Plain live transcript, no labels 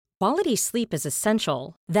Quality sleep is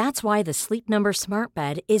essential. That's why the Sleep Number Smart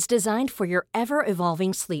Bed is designed for your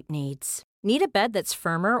ever-evolving sleep needs. Need a bed that's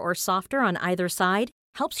firmer or softer on either side?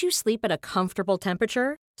 Helps you sleep at a comfortable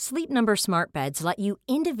temperature? Sleep Number Smart Beds let you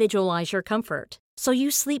individualize your comfort, so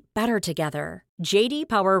you sleep better together. J.D.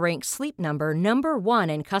 Power ranks Sleep Number number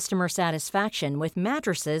 1 in customer satisfaction with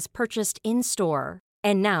mattresses purchased in-store.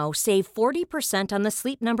 And now, save 40% on the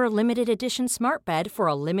Sleep Number Limited Edition Smart Bed for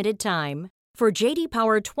a limited time. For J.D.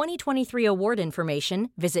 Power 2023 award information,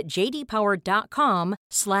 visit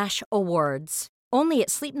jdpower.com/awards. Only at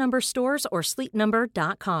Sleep Number stores or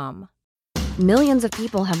sleepnumber.com. Millions of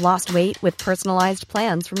people have lost weight with personalized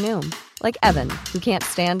plans from Noom. Like Evan, who can't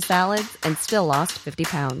stand salads and still lost 50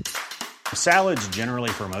 pounds. Salads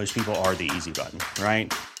generally for most people are the easy button,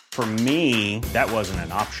 right? For me, that wasn't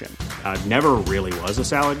an option. I never really was a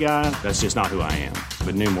salad guy. That's just not who I am.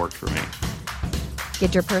 But Noom worked for me.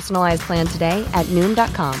 Get your personalized plan today at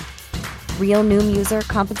Noom.com. Real Noom user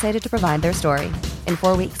compensated to provide their story. In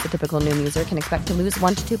 4 weeks, the typical Noom user can expect to lose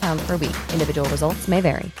 1 to 2 pounds per week. Individual results may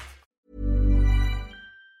vary.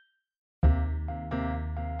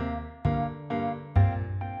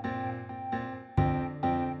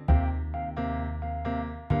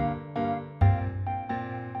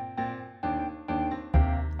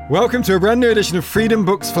 Welcome to a brand new edition of Freedom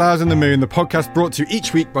Books, Flowers and the Moon, the podcast brought to you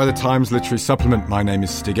each week by the Times Literary Supplement. My name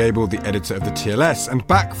is Stig Abel, the editor of the TLS, and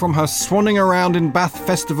back from her swanning around in Bath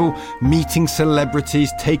Festival, meeting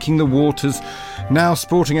celebrities, taking the waters, now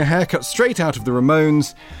sporting a haircut straight out of the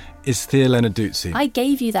Ramones, is Thea Lenarduzzi. I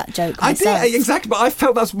gave you that joke myself. I did, exactly, but I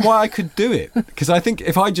felt that's why I could do it. Because I think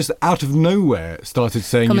if I just out of nowhere started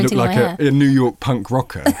saying you look like a New York punk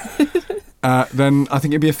rocker, then I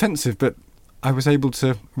think it'd be offensive, but I was able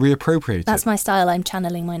to reappropriate it. That's my style. I'm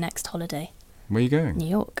channeling my next holiday. Where are you going? New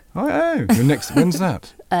York. Oh, your next. When's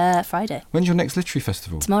that? Friday. When's your next literary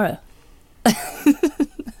festival? Tomorrow. So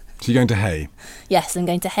you're going to Hay? Yes, I'm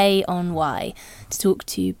going to Hay on Wye to talk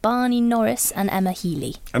to Barney Norris and Emma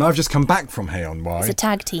Healy. And I've just come back from Hay on Wye. It's a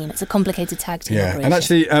tag team. It's a complicated tag team operation. And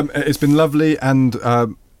actually, it's been lovely. And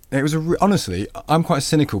it was honestly, I'm quite a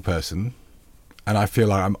cynical person. And I feel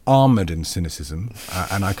like I'm armoured in cynicism,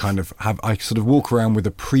 and I sort of walk around with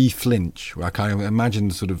a pre-flinch, where I kind of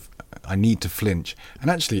imagine I need to flinch. And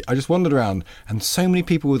actually, I just wandered around, and so many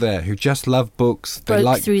people were there who just love books.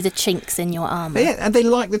 Broke through the chinks in your armour. And they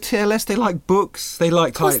like the TLS, they like books, they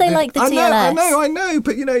like... Of course they like the TLS. I know,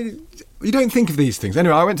 but you don't think of these things.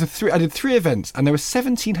 Anyway, I did 3 events, and there were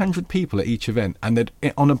 1,700 people at each event, and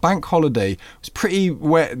on a bank holiday, it was pretty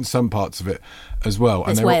wet in some parts of it as well.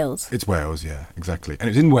 It's Wales. It's Wales, yeah, exactly. And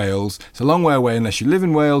it was in Wales. It's a long way away unless you live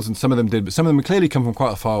in Wales, and some of them did, but some of them clearly come from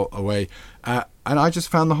quite a far away. And I just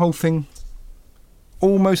found the whole thing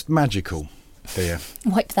almost magical, Thea.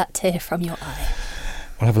 Wipe that tear from your eye.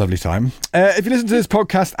 We'll have a lovely time. If you listen to this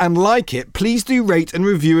podcast and like it, please do rate and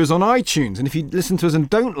review us on iTunes. And if you listen to us and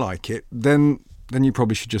don't like it, then you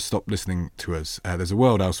probably should just stop listening to us. There's a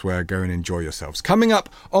world elsewhere. Go and enjoy yourselves. Coming up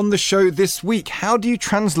on the show this week, how do you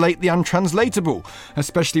translate the untranslatable?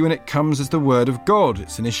 Especially when it comes as the word of God.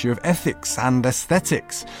 It's an issue of ethics and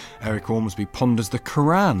aesthetics. Eric Ormsby ponders the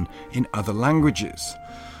Quran in other languages.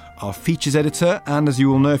 Our features editor, and as you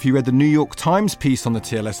will know if you read the New York Times piece on the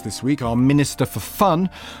TLS this week, our Minister for Fun,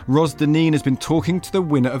 Ros Dineen, has been talking to the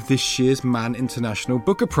winner of this year's Man International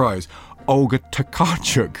Booker Prize, Olga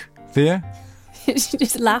Tokarczuk. Thea? You should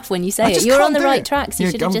just laugh when you say it. You're on the right track, so you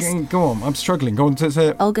should have just... Go on, I'm struggling. Go on to say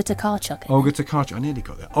it. Olga Tokarczuk. Olga Tokarczuk, I nearly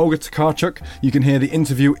got there. Olga Tokarczuk. You can hear the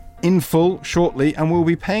interview in full shortly, and we'll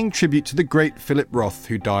be paying tribute to the great Philip Roth,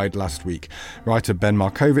 who died last week. Writer Ben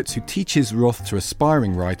Markovitz, who teaches Roth to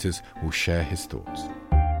aspiring writers, will share his thoughts.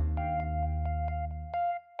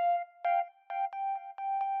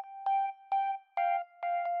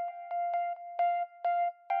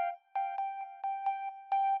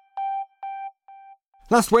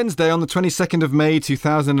 Last Wednesday, on the 22nd of May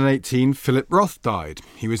 2018, Philip Roth died.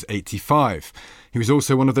 He was 85. He was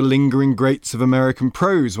also one of the lingering greats of American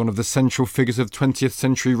prose, one of the central figures of 20th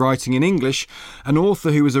century writing in English, an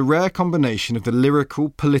author who was a rare combination of the lyrical,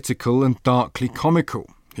 political and darkly comical.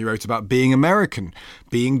 He wrote about being American,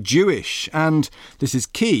 being Jewish, and, this is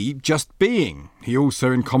key, just being. He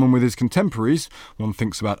also, in common with his contemporaries, one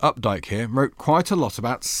thinks about Updike here, wrote quite a lot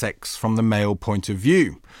about sex from the male point of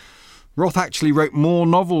view. Roth actually wrote more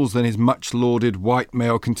novels than his much-lauded white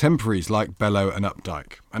male contemporaries like Bellow and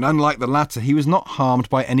Updike. And unlike the latter, he was not harmed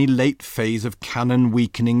by any late phase of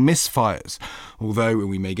canon-weakening misfires. Although, and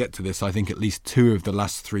we may get to this, I think at least 2 of the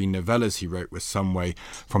last 3 novellas he wrote were some way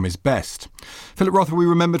from his best. Philip Roth will be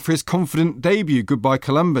remembered for his confident debut, Goodbye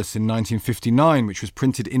Columbus, in 1959, which was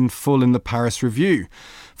printed in full in the Paris Review.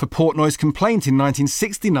 for Portnoy's Complaint in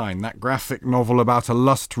 1969, that graphic novel about a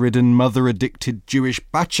lust-ridden, mother-addicted Jewish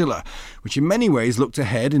bachelor, which in many ways looked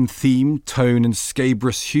ahead in theme, tone and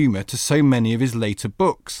scabrous humour to so many of his later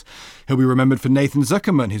books. He'll be remembered for Nathan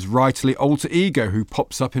Zuckerman, his writerly alter ego who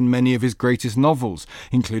pops up in many of his greatest novels,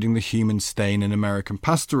 including The Human Stain and American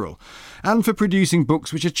Pastoral, and for producing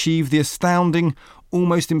books which achieve the astounding,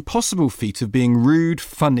 almost impossible feat of being rude,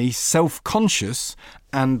 funny, self-conscious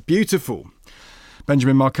and beautiful.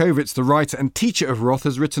 Benjamin Markovits, the writer and teacher of Roth,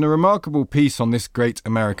 has written a remarkable piece on this great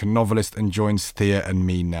American novelist and joins Thea and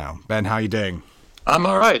me now. Ben, how are you doing? I'm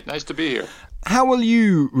all right. Nice to be here. How will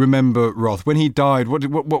you remember Roth? When he died,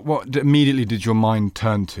 what immediately did your mind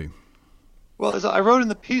turn to? Well, as I wrote in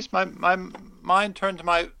the piece, my mind turned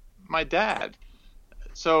to my dad.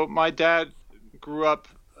 So my dad grew up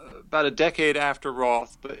about a decade after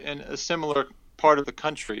Roth, but in a similar part of the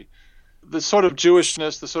country. The sort of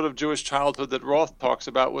Jewishness, the sort of Jewish childhood that Roth talks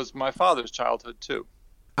about was my father's childhood too.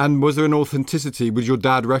 And was there an authenticity? Would your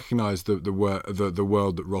dad recognise the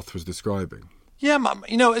world that Roth was describing? Yeah,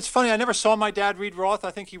 it's funny. I never saw my dad read Roth.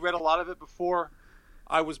 I think he read a lot of it before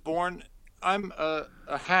I was born. I'm a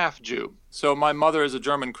half Jew, so my mother is a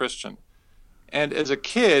German Christian. And as a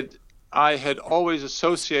kid, I had always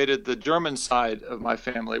associated the German side of my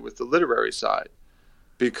family with the literary side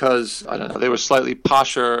because, I don't know, they were slightly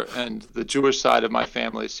posher, and the Jewish side of my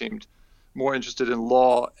family seemed more interested in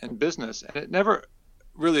law and business. And it never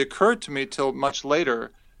really occurred to me till much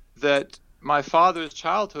later that my father's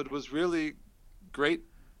childhood was really great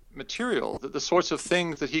material, that the sorts of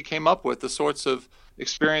things that he came up with, the sorts of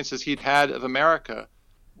experiences he'd had of America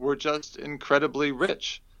were just incredibly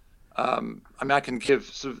rich. I can give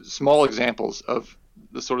sort of small examples of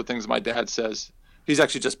the sort of things my dad says. He's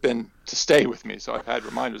actually just been to stay with me, so I've had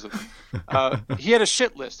reminders of him. He had a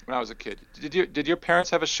shit list when I was a kid. Did your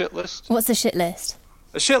parents have a shit list? What's a shit list?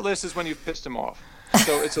 A shit list is when you've pissed him off.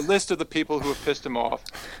 So it's a list of the people who have pissed him off.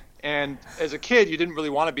 And as a kid, you didn't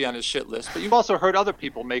really want to be on his shit list, but you've also heard other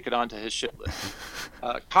people make it onto his shit list.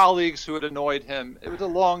 Colleagues who had annoyed him. It was a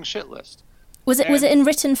long shit list. Was it in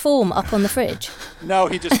written form up on the fridge? No,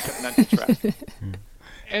 he just kept it trash.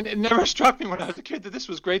 And it never struck me when I was a kid that this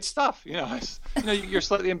was great stuff. You're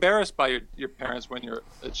slightly embarrassed by your parents when you're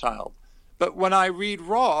a child. But when I read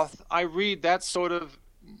Roth, I read that sort of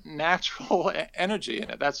natural energy in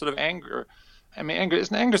it, that sort of anger. I mean,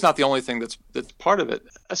 anger's not the only thing that's part of it.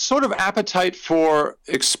 A sort of appetite for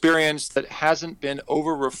experience that hasn't been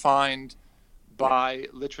over-refined by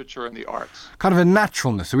literature and the arts. Kind of a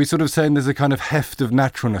naturalness. Are we sort of saying there's a kind of heft of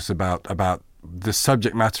naturalness about the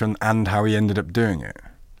subject matter and how he ended up doing it?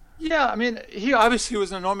 Yeah, I mean, he obviously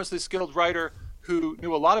was an enormously skilled writer who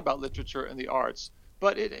knew a lot about literature and the arts,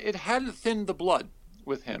 but it hadn't thinned the blood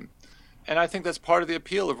with him. And I think that's part of the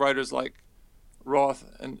appeal of writers like Roth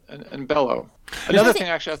and Bellow. Another thing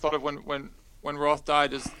actually I thought of when Roth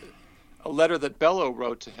died is a letter that Bellow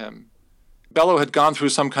wrote to him. Bellow had gone through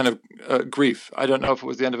some kind of grief. I don't know if it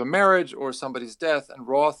was the end of a marriage or somebody's death, and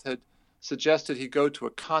Roth had suggested he go to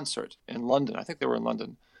a concert in London. I think they were in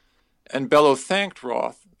London. And Bellow thanked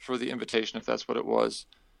Roth for the invitation, if that's what it was,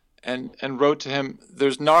 and wrote to him,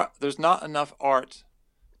 there's not enough art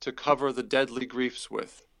to cover the deadly griefs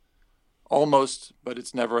with. Almost, but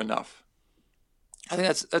it's never enough. I think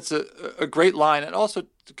that's a great line. It also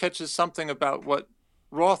catches something about what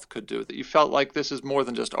Roth could do, that you felt like this is more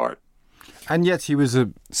than just art. And yet he was a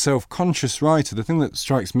self-conscious writer. The thing that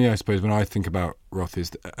strikes me, I suppose, when I think about Roth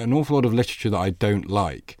is an awful lot of literature that I don't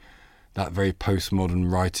like, that very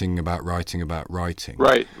postmodern writing about writing.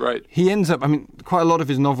 Right. He ends up, I mean, quite a lot of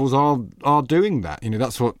his novels are doing that.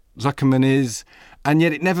 That's what Zuckerman is. And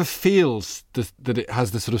yet it never feels that it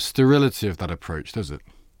has the sort of sterility of that approach, does it?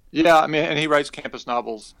 Yeah, I mean, and he writes campus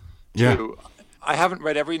novels, too. Yeah. I haven't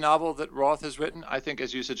read every novel that Roth has written. I think,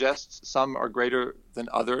 as you suggest, some are greater than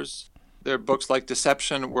others. There are books like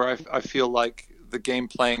Deception where I feel like the game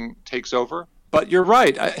playing takes over. But you're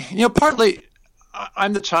right. Partly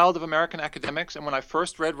I'm the child of American academics, and when I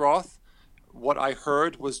first read Roth, what I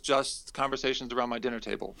heard was just conversations around my dinner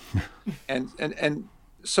table. and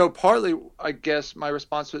so partly, I guess, my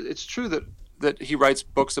response was, it's true that he writes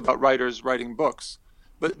books about writers writing books,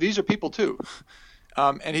 but these are people too.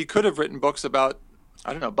 And he could have written books about,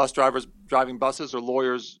 I don't know, bus drivers driving buses or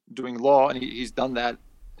lawyers doing law, and he's done that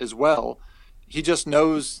as well. He just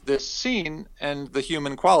knows this scene and the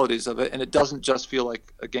human qualities of it, and it doesn't just feel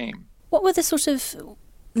like a game. What were the sort of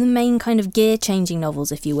the main kind of gear-changing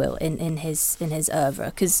novels, if you will, in his oeuvre?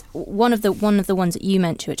 Because one of the ones that you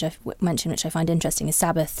mentioned, which I find interesting, is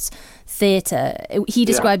Sabbath's Theatre. He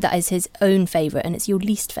described that as his own favourite, and it's your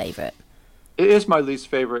least favourite. It is my least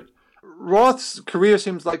favourite. Roth's career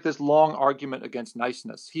seems like this long argument against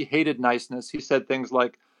niceness. He hated niceness. He said things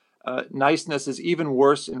like, niceness is even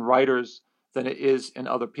worse in writers than it is in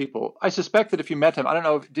other people. I suspect that if you met him, I don't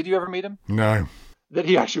know, did you ever meet him? No. That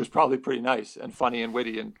he actually was probably pretty nice and funny and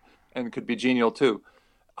witty and could be genial too.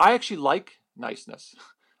 I actually like niceness.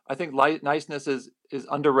 I think niceness is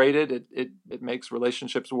underrated. It makes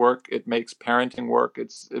relationships work. It makes parenting work.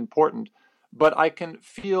 It's important. But I can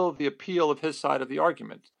feel the appeal of his side of the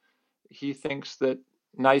argument. He thinks that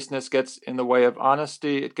niceness gets in the way of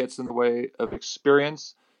honesty. It gets in the way of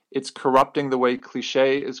experience. It's corrupting the way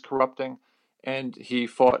cliche is corrupting. And he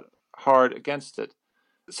fought hard against it.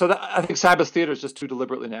 So I think Sabbath theater is just too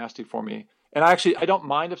deliberately nasty for me. And I don't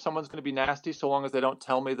mind if someone's going to be nasty so long as they don't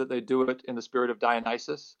tell me that they do it in the spirit of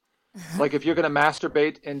Dionysus. Like if you're going to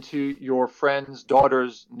masturbate into your friend's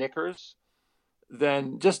daughter's knickers,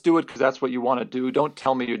 then just do it because that's what you want to do. Don't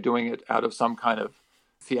tell me you're doing it out of some kind of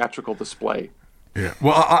theatrical display. Yeah,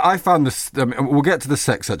 well, I found this. We'll get to the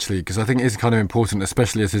sex actually, because I think it is kind of important,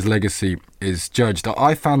 especially as his legacy is judged.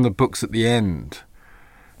 I found the books at the end,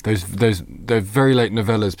 those very late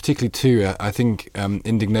novellas, particularly two. I think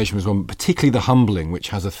Indignation was one, particularly The Humbling, which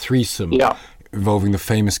has a threesome involving the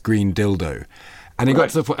famous green dildo. And it got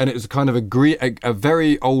to the point, and it was kind of a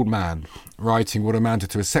very old man writing what amounted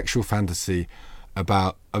to a sexual fantasy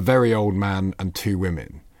about a very old man and two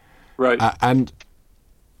women. Right. And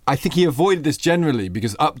I think he avoided this generally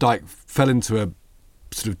because Updike fell into a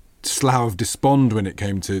sort of slough of despond when it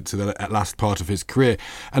came to the last part of his career,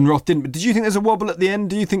 and Roth didn't. But did you think there's a wobble at the end?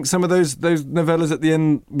 Do you think some of those novellas at the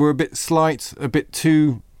end were a bit slight, a bit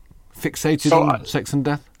too fixated on sex and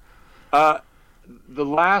death? The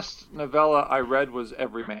last novella I read was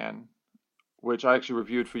Everyman, which I actually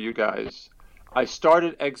reviewed for you guys. I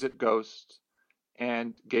started Exit Ghost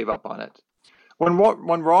and gave up on it.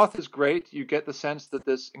 When Roth is great, you get the sense that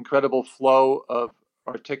this incredible flow of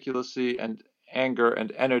articulacy and anger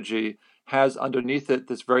and energy has underneath it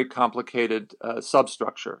this very complicated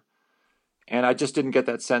substructure. And I just didn't get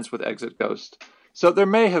that sense with Exit Ghost. So there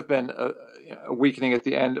may have been a weakening at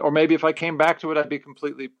the end, or maybe if I came back to it, I'd be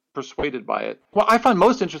completely persuaded by it. What I find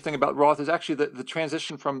most interesting about Roth is actually the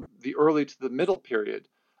transition from the early to the middle period.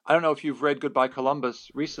 I don't know if you've read Goodbye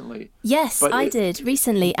Columbus recently. Yes, I did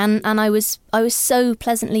recently, and I was so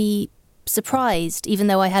pleasantly surprised, even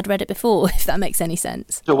though I had read it before, if that makes any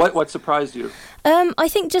sense. So what surprised you? I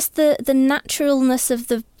think just the naturalness of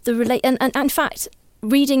the and in fact,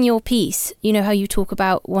 reading your piece, you know how you talk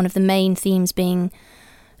about one of the main themes being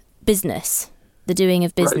business, the doing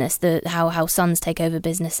of business, right. How sons take over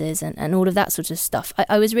businesses and all of that sort of stuff.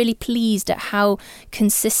 I was really pleased at how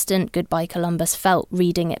consistent Goodbye Columbus felt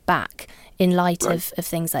reading it back in light of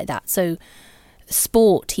things like that. So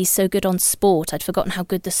sport, he's so good on sport. I'd forgotten how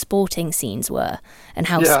good the sporting scenes were and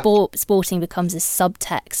how sporting becomes this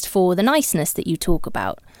subtext for the niceness that you talk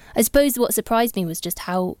about. I suppose what surprised me was just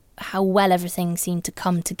how well everything seemed to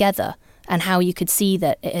come together and how you could see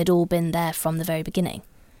that it had all been there from the very beginning.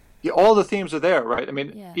 Yeah, all the themes are there, right? I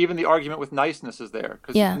mean, even the argument with niceness is there,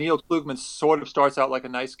 because Neil Klugman sort of starts out like a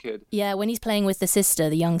nice kid. Yeah, when he's playing with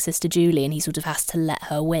the young sister Julie, and he sort of has to let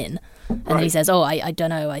her win. And then he says, I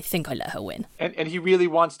don't know, I think I let her win. And he really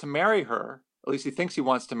wants to marry her, at least he thinks he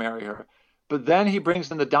wants to marry her. But then he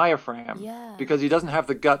brings in the diaphragm, because he doesn't have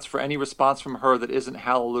the guts for any response from her that isn't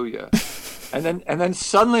hallelujah. And then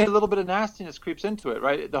suddenly a little bit of nastiness creeps into it,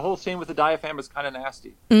 right? The whole scene with the diaphragm is kind of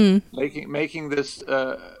nasty. Making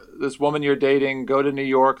this woman you're dating go to New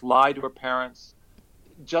York, lie to her parents,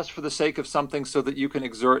 just for the sake of something so that you can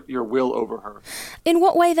exert your will over her. In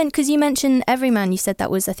what way then? Because you mentioned Everyman, you said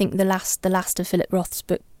that was, I think, the last of Philip Roth's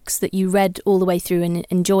books that you read all the way through and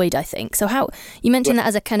enjoyed, I think. So how you mentioned that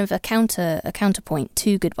as a kind of a counterpoint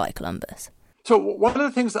to Goodbye Columbus. So one of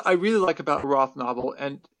the things that I really like about a Roth novel,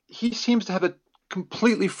 and he seems to have a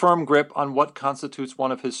completely firm grip on what constitutes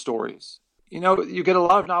one of his stories. You know, you get a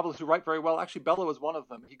lot of novelists who write very well. Actually, Bellow is one of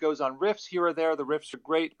them. He goes on riffs here or there. The riffs are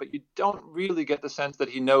great, but you don't really get the sense that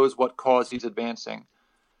he knows what cause he's advancing.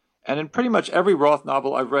 And in pretty much every Roth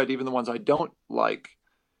novel I've read, even the ones I don't like,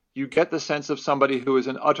 you get the sense of somebody who is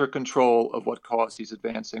in utter control of what cause he's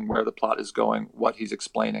advancing, where the plot is going, what he's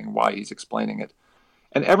explaining, why he's explaining it.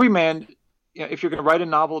 And Everyman, you know, if you're going to write a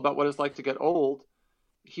novel about what it's like to get old,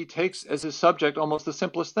 he takes as his subject almost the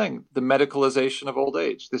simplest thing, the medicalization of old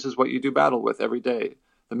age. This is what you do battle with every day.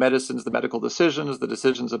 The medicines, the medical decisions, the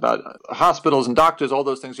decisions about hospitals and doctors, all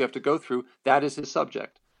those things you have to go through, that is his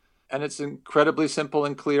subject. And it's incredibly simple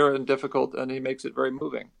and clear and difficult, and he makes it very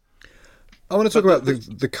moving. I want to talk about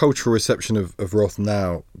the cultural reception of Roth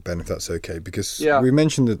now, Ben, if that's okay, because we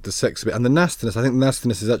mentioned the sex a bit, and the nastiness. I think the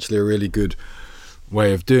nastiness is actually a really good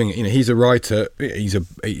way of doing it. He's a writer.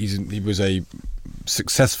 He was a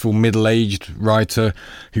successful middle-aged writer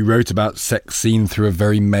who wrote about sex seen through a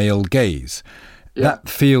very male gaze. Yeah. That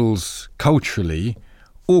feels culturally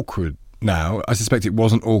awkward now. I suspect it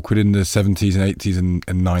wasn't awkward in the 70s and 80s and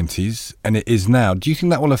 90s, and it is now. Do you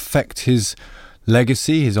think that will affect his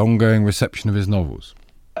legacy, his ongoing reception of his novels?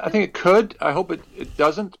 I think it could. I hope it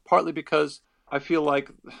doesn't, partly because I feel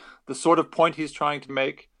like the sort of point he's trying to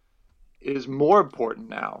make is more important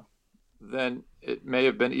now than it may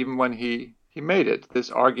have been even when he made it. This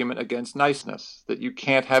argument against niceness, that you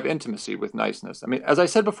can't have intimacy with niceness. I mean, as I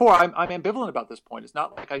said before, I'm ambivalent about this point. It's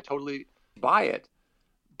not like I totally buy it,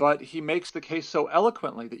 but he makes the case so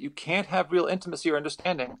eloquently that you can't have real intimacy or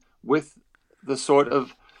understanding with the sort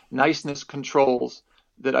of niceness controls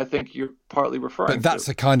that I think you're partly referring to. But that's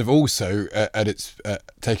a kind of also, at its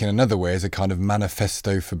taken another way, as a kind of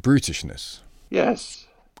manifesto for brutishness. Yes.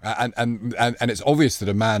 And it's obvious that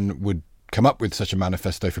a man would come up with such a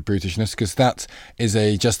manifesto for brutishness because that is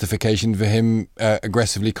a justification for him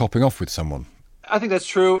aggressively copping off with someone. I think that's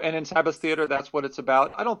true, and in Sabbath Theater, that's what it's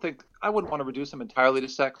about. I wouldn't want to reduce him entirely to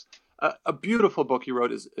sex. A beautiful book he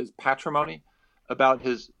wrote is Patrimony, about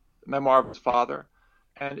his memoir of his father.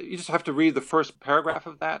 And you just have to read the first paragraph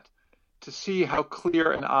of that to see how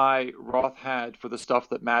clear an eye Roth had for the stuff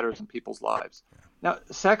that matters in people's lives. Now,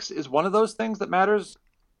 sex is one of those things that matters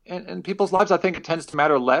in people's lives. I think it tends to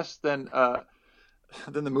matter less than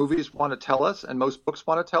the movies want to tell us, and most books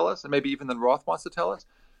want to tell us, and maybe even than Roth wants to tell us.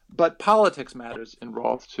 But politics matters in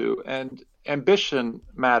Roth too, and ambition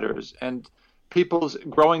matters, and people's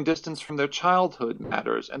growing distance from their childhood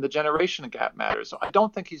matters, and the generation gap matters. So I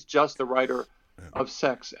don't think he's just the writer of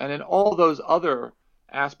sex. And in all those other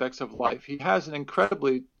aspects of life, he has an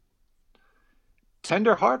incredibly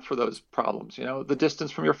tender heart for those problems, the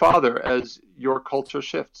distance from your father as your culture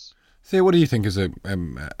shifts. Thea, what do you think as a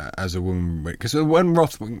woman? Because when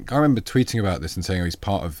Roth, I remember tweeting about this and saying he's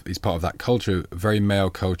part of that culture, a very male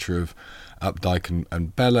culture of Updike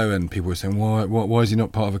and Bellow, and people were saying, why is he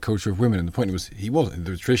not part of a culture of women? And the point was, he wasn't.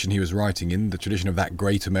 The tradition he was writing in, the tradition of that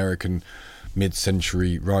great American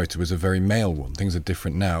mid-century writer, was a very male one. Things are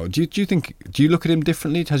different now. Do you look at him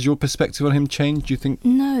differently? Has your perspective on him changed, do you think?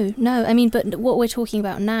 No. I mean, but what we're talking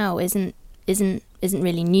about now isn't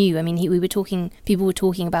really new. I mean, people were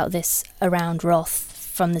talking about this around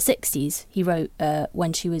Roth from the 60s. He wrote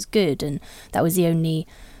When She Was Good, and that was the only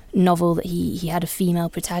novel that he had a female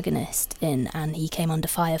protagonist in, and he came under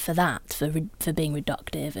fire for that, for being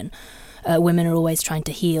reductive, and women are always trying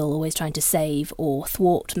to heal, always trying to save or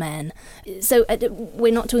thwart men. So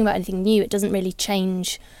we're not talking about anything new. It doesn't really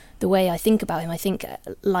change the way I think about him. I think,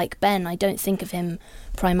 like Ben, I don't think of him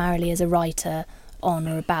primarily as a writer on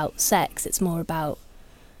or about sex. It's more about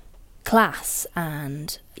class,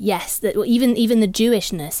 and yes, that even the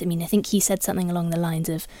Jewishness. I mean, I think he said something along the lines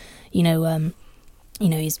of,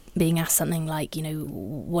 he's being asked something like,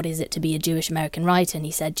 what is it to be a Jewish American writer? And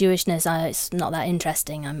he said, Jewishness, it's not that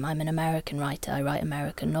interesting. I'm an American writer. I write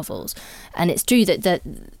American novels. And it's true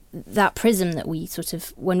that prism that we sort of,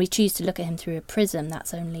 when we choose to look at him through a prism,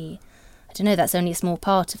 that's only a small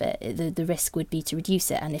part of it. The risk would be to reduce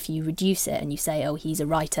it. And if you reduce it and you say, oh, he's a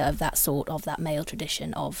writer of that sort, of that male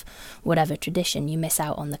tradition, of whatever tradition, you miss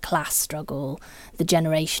out on the class struggle, the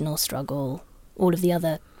generational struggle, all of the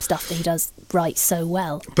other stuff that he does write so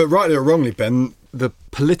well. But rightly or wrongly, Ben, the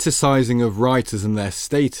politicising of writers and their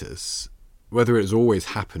status, whether it has always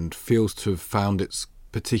happened, feels to have found its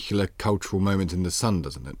particular cultural moment in the sun,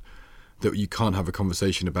 doesn't it? That you can't have a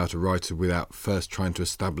conversation about a writer without first trying to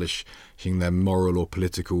establish their moral or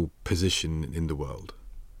political position in the world.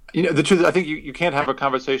 The truth is, I think you can't have a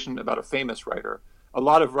conversation about a famous writer. A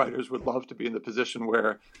lot of writers would love to be in the position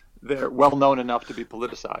where they're well known enough to be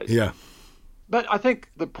politicized. Yeah. But I think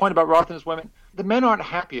the point about Roth and his women, the men aren't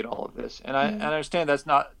happy at all of this, and I understand that's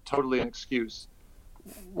not totally an excuse.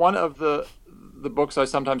 One of the books I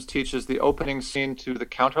sometimes teach is the opening scene to The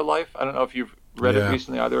Counterlife. I don't know if you've read it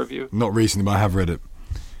recently, either of you. Not recently, but I have read it.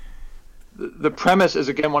 The premise is,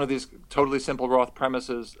 again, one of these totally simple Roth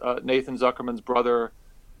premises. Nathan Zuckerman's brother,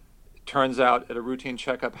 turns out at a routine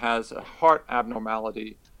checkup, has a heart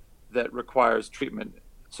abnormality that requires treatment.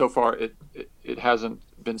 So far, it hasn't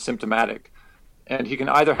been symptomatic. And he can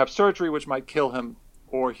either have surgery, which might kill him,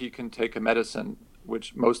 or he can take a medicine,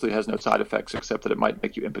 which mostly has no side effects, except that it might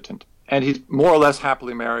make you impotent. And he's more or less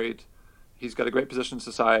happily married. He's got a great position in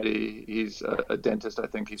society. He's a dentist, I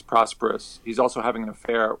think. He's prosperous. He's also having an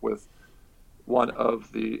affair with one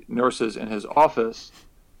of the nurses in his office.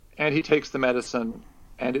 And he takes the medicine,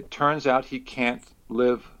 and it turns out he can't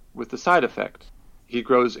live with the side effect. He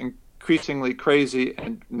grows increasingly crazy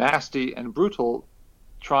and nasty and brutal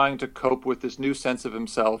trying to cope with this new sense of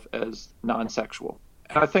himself as non-sexual.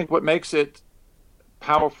 And I think what makes it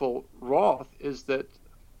powerful, Roth, is that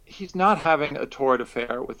he's not having a torrid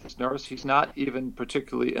affair with his nurse. He's not even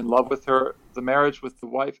particularly in love with her. The marriage with the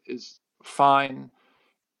wife is fine.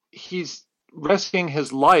 He's risking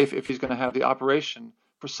his life, if he's going to have the operation,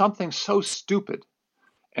 for something so stupid.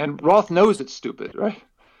 And Roth knows it's stupid, right?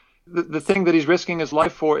 The thing that he's risking his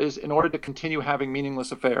life for is in order to continue having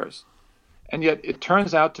meaningless affairs. And yet it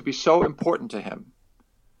turns out to be so important to him.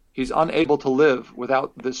 He's unable to live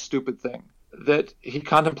without this stupid thing that he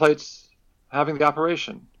contemplates having the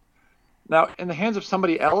operation. Now, in the hands of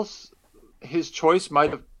somebody else, his choice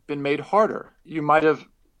might have been made harder. You might have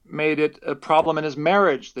made it a problem in his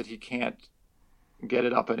marriage that he can't get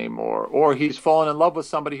it up anymore, or he's fallen in love with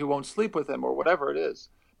somebody who won't sleep with him, or whatever it is.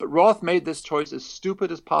 But Roth made this choice as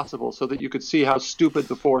stupid as possible so that you could see how stupid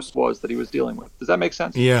the force was that he was dealing with. Does that make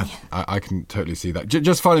sense? Yeah, I can totally see that.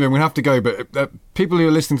 Just finally, we're going to have to go, but people who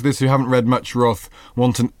are listening to this who haven't read much Roth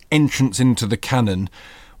want an entrance into the canon.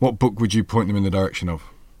 What book would you point them in the direction of?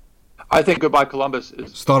 I think Goodbye Columbus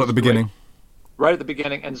is... Start at the beginning. Right at the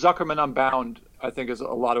beginning. And Zuckerman Unbound, I think, is a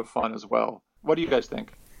lot of fun as well. What do you guys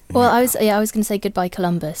think? Well, I was going to say Goodbye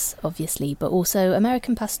Columbus, obviously, but also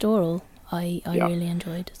American Pastoral. I really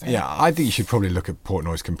enjoyed. So. Yeah, I think you should probably look at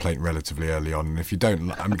Portnoy's Complaint relatively early on. And if you don't,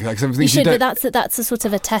 you should, but that's a sort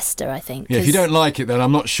of a tester, I think. Yeah, if you don't like it, then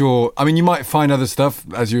I'm not sure. I mean, you might find other stuff,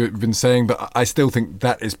 as you've been saying, but I still think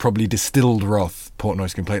that is probably distilled Roth,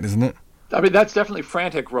 Portnoy's Complaint, isn't it? I mean, that's definitely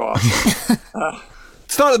frantic Roth.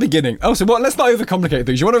 Start at the beginning. Oh, so what? Let's not overcomplicate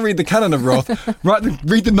things. You want to read the canon of Roth?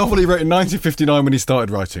 Read the novel he wrote in 1959 when he started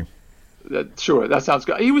writing. Sure, that sounds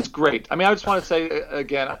good. He was great. I mean, I just want to say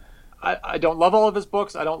again, I don't love all of his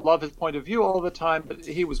books. I don't love his point of view all the time, but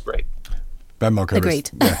he was great. Ben Markovitz. Agreed.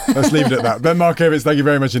 Yeah, let's leave it at that. Ben Markovitz, thank you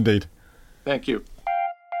very much indeed. Thank you.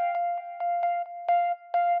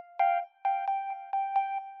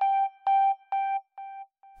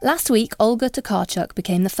 Last week, Olga Tokarczuk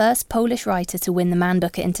became the first Polish writer to win the Man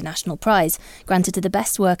Booker International Prize, granted to the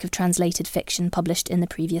best work of translated fiction published in the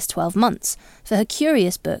previous 12 months, for her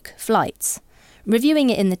curious book, Flights. Reviewing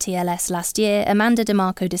it in the TLS last year, Amanda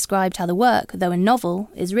DeMarco described how the work, though a novel,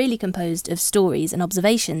 is really composed of stories and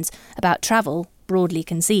observations about travel, broadly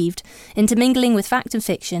conceived, intermingling with fact and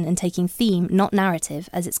fiction and taking theme, not narrative,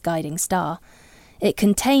 as its guiding star. It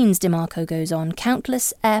contains, DeMarco goes on,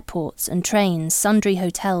 countless airports and trains, sundry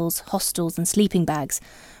hotels, hostels and sleeping bags.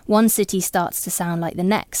 One city starts to sound like the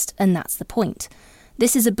next, and that's the point.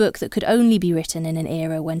 This is a book that could only be written in an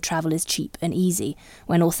era when travel is cheap and easy,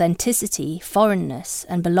 when authenticity, foreignness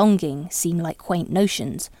and belonging seem like quaint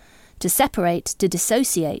notions. To separate, to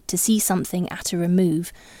dissociate, to see something at a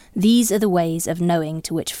remove, these are the ways of knowing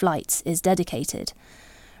to which Flights is dedicated.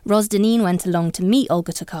 Ros Deneen went along to meet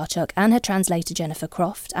Olga Tokarczuk and her translator Jennifer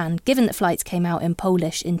Croft, and given that Flights came out in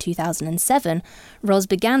Polish in 2007, Ros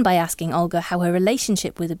began by asking Olga how her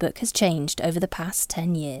relationship with the book has changed over the past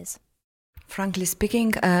 10 years. Frankly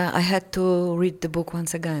speaking, I had to read the book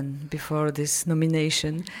once again before this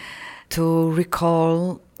nomination to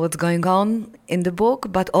recall what's going on in the book,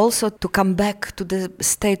 but also to come back to the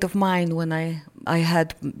state of mind when I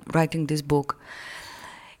had writing this book.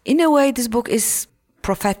 In a way, this book is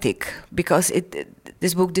prophetic because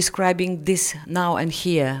this book describing this now and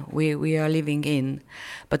here we are living in.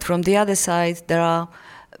 But from the other side, there are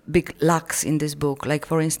big lacks in this book, like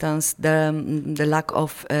for instance the lack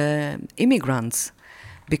of immigrants,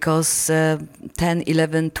 because 10,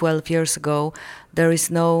 11, 12 years ago there is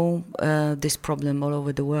no this problem all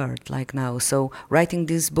over the world like now. So writing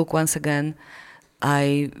this book once again,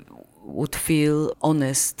 I would feel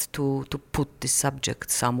honest to put this subject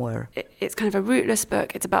somewhere. It's kind of a rootless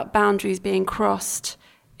book. It's about boundaries being crossed.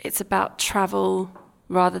 It's about travel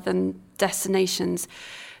rather than destinations.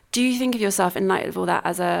 Do you think of yourself, in light of all that,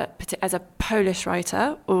 as a Polish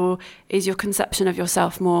writer, or is your conception of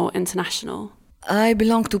yourself more international? I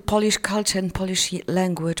belong to Polish culture and Polish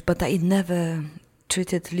language, but I never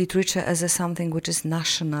treated literature as something which is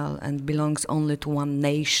national and belongs only to one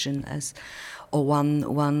nation or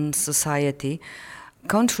one society.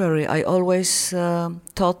 Contrary, I always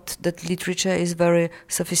thought that literature is very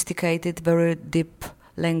sophisticated, very deep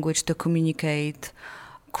language to communicate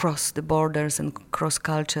cross the borders and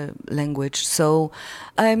cross-culture language. So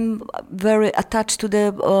I'm very attached to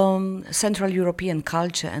the Central European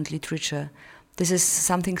culture and literature. This is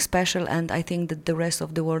something special, and I think that the rest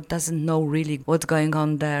of the world doesn't know really what's going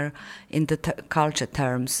on there in the culture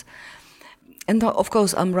terms. And of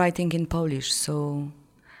course, I'm writing in Polish, so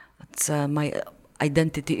it's, my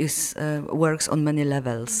identity works on many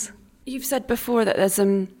levels. You've said before that there's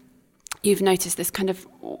you've noticed this kind of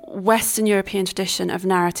Western European tradition of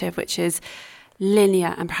narrative, which is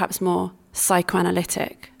linear and perhaps more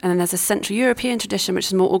psychoanalytic. And then there's a Central European tradition, which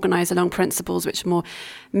is more organised along principles, which are more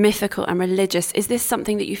mythical and religious. Is this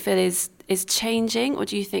something that you feel is changing, or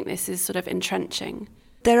do you think this is sort of entrenching?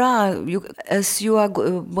 There are,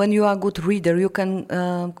 when you are a good reader, you can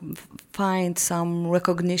find some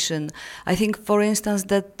recognition. I think, for instance,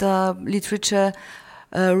 that literature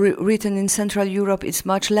written in Central Europe is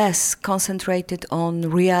much less concentrated on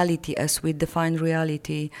reality as we define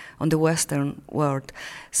reality on the Western world.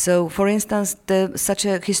 So, for instance, such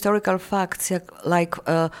a historical facts like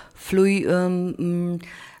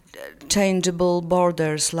changeable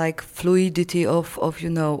borders, like fluidity of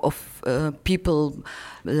people,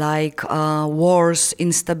 like wars,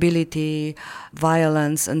 instability,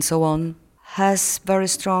 violence, and so on, has very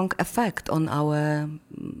strong effect on our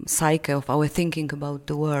psyche, of our thinking about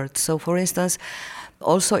the world. So, for instance,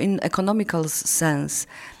 also in economical sense,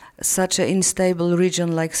 such an unstable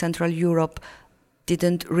region like Central Europe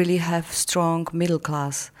didn't really have strong middle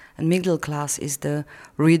class, and middle class is the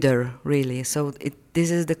reader, really. So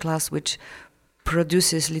this is the class which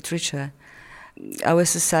produces literature. Our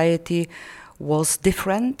society was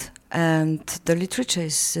different, and the literature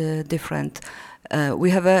is different.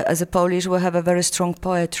 As a Polish, we have a very strong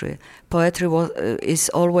poetry. Poetry is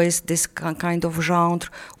always this kind of genre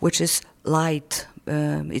which is light.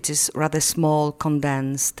 It is rather small,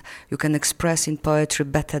 condensed. You can express in poetry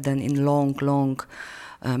better than in long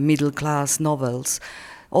middle-class novels.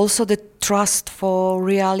 Also, the trust for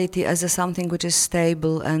reality as something which is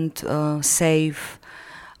stable and safe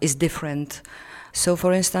is different. So,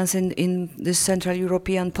 for instance, in the Central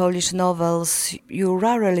European Polish novels, you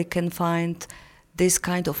rarely can find this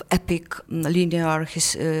kind of epic, linear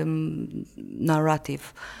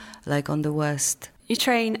narrative, like on the West. You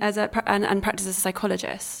train and practice as a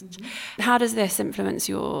psychologist. Mm-hmm. How does this influence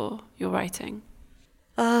your writing?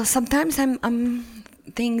 Sometimes I'm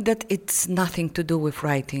think that it's nothing to do with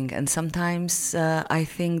writing, and sometimes I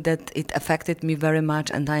think that it affected me very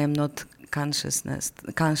much, and I am not conscious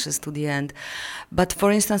to the end. But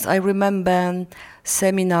for instance, I remember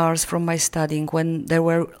seminars from my studying when there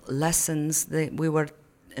were lessons that we were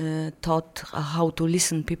taught how to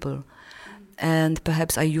listen people, and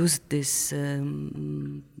perhaps I used this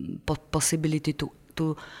possibility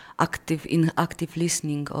to active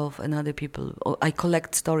listening of another people. Or I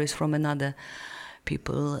collect stories from another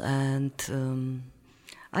people, and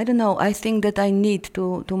I don't know, I think that I need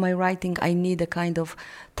to my writing, I need a kind of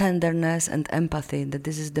tenderness and empathy, that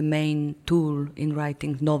this is the main tool in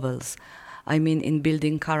writing novels. I mean, in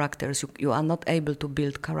building characters, you are not able to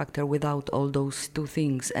build character without all those two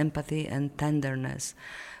things, empathy and tenderness.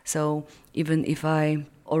 So even if I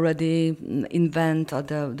already invent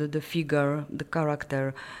the figure, the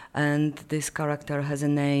character, and this character has a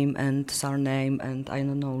name and surname and, I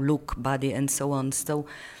don't know, look, body, and so on, so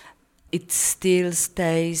it still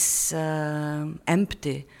stays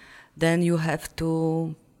empty. Then you have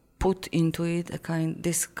to put into it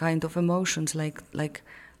this kind of emotions, like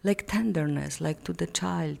tenderness, like to the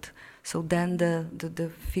child. So then the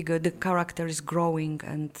figure, the character is growing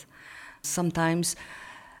and sometimes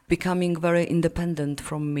becoming very independent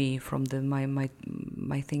from me, from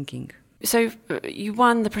my thinking. So you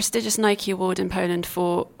won the prestigious Nike Award in Poland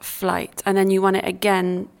for Flight, and then you won it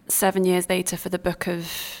again 7 years later for the Book of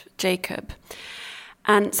Jacob.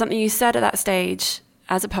 And something you said at that stage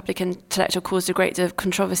as a public intellectual caused a great deal of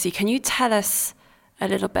controversy. Can you tell us a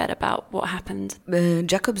little bit about what happened?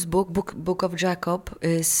 Jacob's Book of Jacob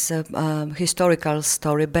is a historical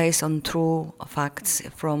story based on true facts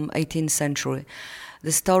from 18th century.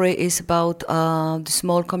 The story is about the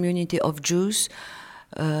small community of Jews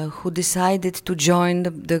who decided to join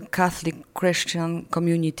the Catholic Christian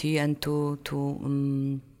community and to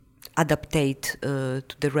adaptate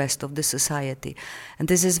to the rest of the society. And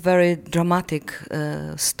this is very dramatic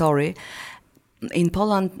story. In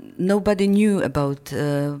Poland, nobody knew about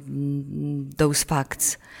those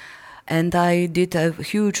facts. And I did a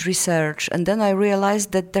huge research, and then I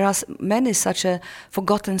realized that there are many such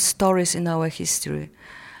forgotten stories in our history.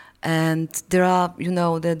 And there are,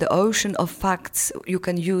 the ocean of facts you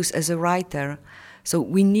can use as a writer. So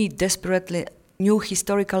we need desperately new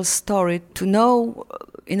historical story to know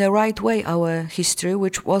in a right way our history,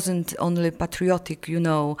 which wasn't only patriotic,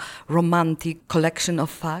 romantic collection of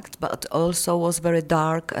facts, but also was very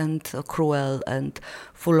dark and cruel and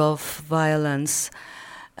full of violence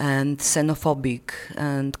and xenophobic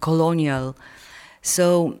and colonial.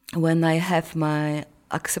 So when I have my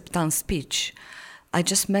acceptance speech, I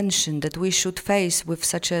just mentioned that we should face with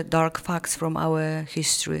such a dark facts from our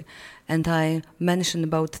history, and I mentioned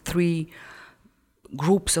about 3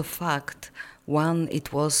 groups of fact. One,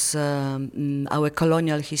 it was our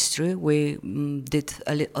colonial history. We did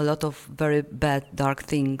a lot of very bad, dark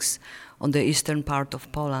things on the eastern part of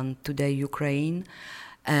Poland, today Ukraine.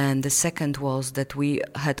 And the second was that we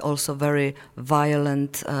had also very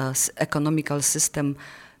violent economical system,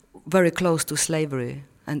 very close to slavery.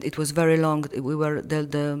 And it was very long. We were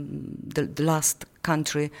the last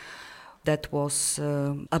country that was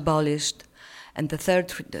abolished. And the third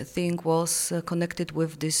thing was connected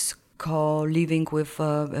with this co-living with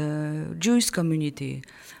Jewish community,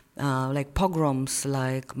 like pogroms,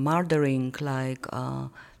 like murdering, like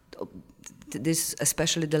this,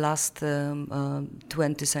 especially the last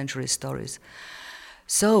 20th century stories.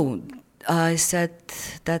 So I said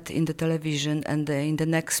that in the television, and in the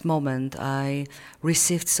next moment I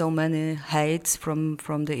received so many hates from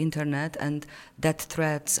the internet and death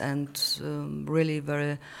threats and really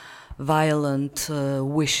very violent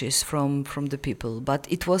wishes from the people. But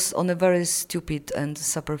it was on a very stupid and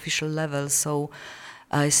superficial level, so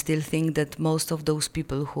I still think that most of those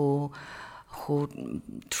people who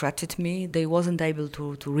threatened me, they wasn't able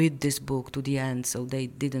to read this book to the end, so they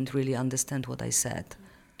didn't really understand what I said.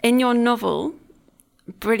 In your novel,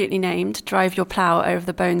 brilliantly named Drive Your Plough Over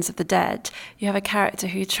the Bones of the Dead, you have a character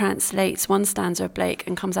who translates one stanza of Blake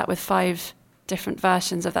and comes out with 5 different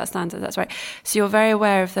versions of that stanza. That's right. So you're very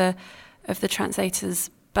aware of the translator's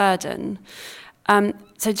burden.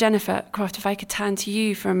 So Jennifer Croft, if I could turn to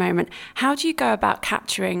you for a moment, how do you go about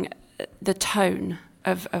capturing the tone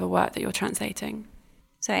of a work that you're translating?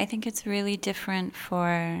 So I think it's really different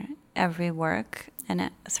for every work, and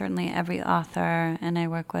certainly every author, and I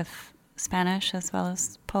work with Spanish as well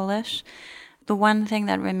as Polish. The one thing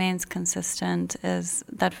that remains consistent is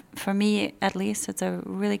that, for me at least, it's a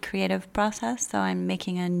really creative process. So I'm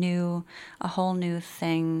making a whole new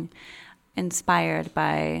thing inspired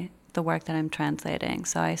by the work that I'm translating.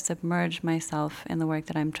 So I submerge myself in the work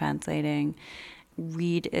that I'm translating,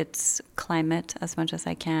 read its climate as much as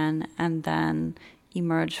I can, and then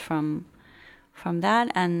emerge from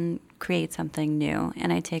that and create something new.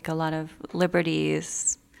 And I take a lot of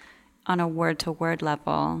liberties on a word-to-word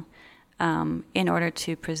level in order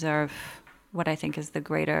to preserve what I think is the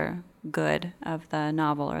greater good of the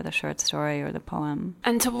novel or the short story or the poem.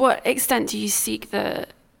 And to what extent do you seek the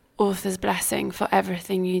author's blessing for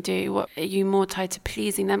everything you do? Are you more tied to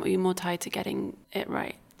pleasing them, or are you more tied to getting it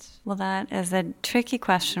right? Well, that is a tricky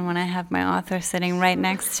question when I have my author sitting right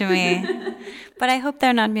next to me. But I hope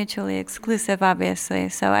they're not mutually exclusive, obviously.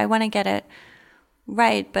 So I want to get it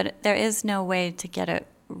right, but there is no way to get it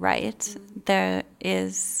right. There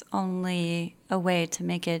is only a way to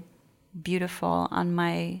make it beautiful on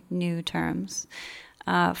my new terms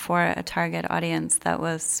for a target audience that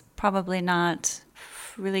was probably not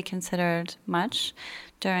really considered much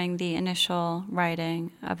during the initial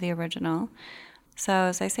writing of the original. So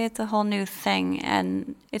as I say, it's a whole new thing,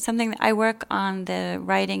 and it's something that I work on the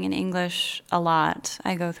writing in English a lot.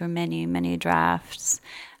 I go through many, many drafts.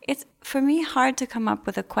 It's, for me, hard to come up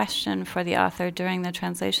with a question for the author during the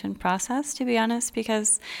translation process, to be honest,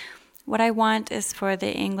 because what I want is for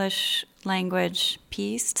the English language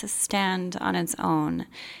piece to stand on its own,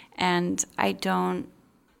 and I don't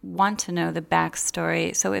want to know the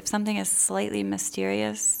backstory. So if something is slightly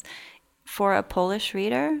mysterious for a Polish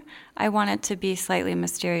reader, I want it to be slightly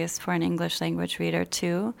mysterious for an English language reader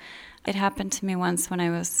too. It happened to me once when I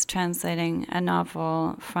was translating a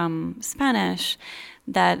novel from Spanish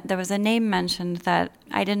that there was a name mentioned that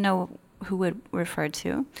I didn't know who it referred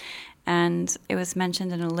to. And it was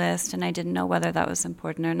mentioned in a list, and I didn't know whether that was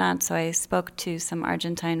important or not. So I spoke to some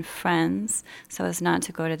Argentine friends so as not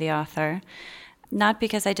to go to the author. Not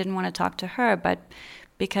because I didn't want to talk to her, but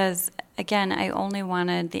because, again, I only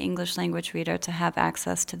wanted the English language reader to have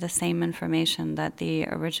access to the same information that the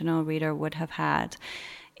original reader would have had.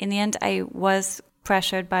 In the end, I was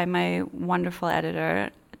pressured by my wonderful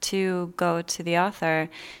editor to go to the author.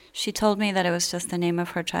 She told me that it was just the name of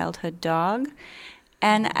her childhood dog.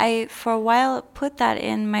 And I, for a while, put that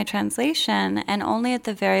in my translation, and only at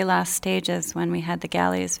the very last stages, when we had the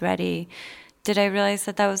galleys ready, did I realize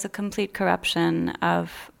that that was a complete corruption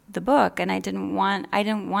of the book, and I didn't want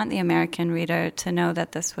the American reader to know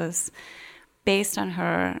that this was based on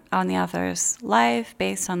the author's life,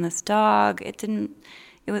 based on this dog.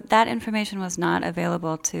 That information was not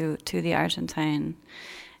available to the Argentine.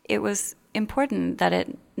 It was important that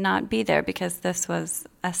it not be there, because this was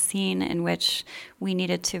a scene in which we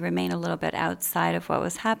needed to remain a little bit outside of what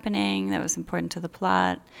was happening, that was important to the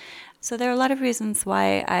plot. So there are a lot of reasons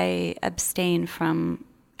why I abstain from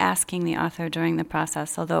asking the author during the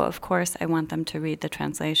process, although of course I want them to read the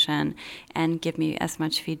translation and give me as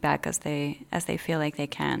much feedback as they feel like they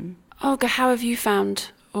can. Olga, how have you found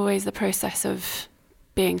always the process of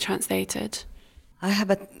being translated? I have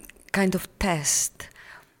a kind of test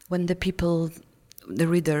when the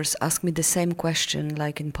readers ask me the same question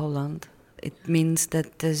like in Poland. It means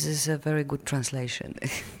that this is a very good translation.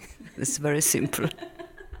 It's very simple.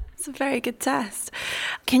 It's a very good test.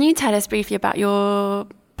 Can you tell us briefly about your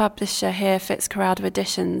publisher here, Fitzcarraldo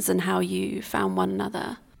Editions, and how you found one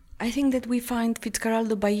another? I think that we find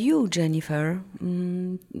Fitzcarraldo by you, Jennifer.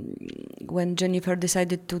 When Jennifer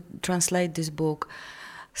decided to translate this book,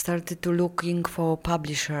 started to looking for a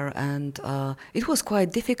publisher, and it was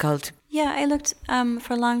quite difficult. Yeah, I looked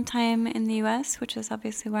for a long time in the US, which is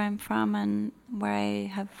obviously where I'm from and where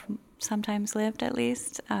I have sometimes lived, at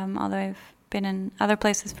least, although I've been in other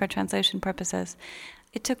places for translation purposes.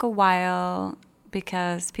 It took a while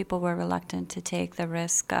because people were reluctant to take the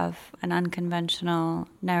risk of an unconventional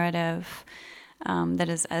narrative that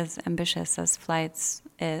is as ambitious as Flights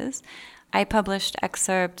is. I published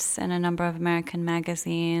excerpts in a number of American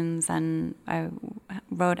magazines, and I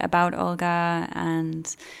wrote about Olga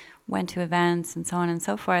and went to events and so on and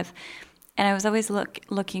so forth. And I was always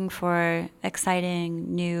looking for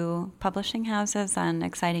exciting new publishing houses and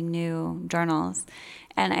exciting new journals.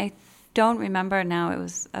 And I don't remember now, it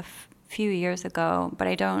was a few years ago, but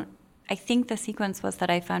I think the sequence was that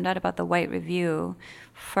I found out about the White Review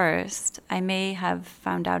first. I may have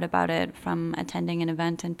found out about it from attending an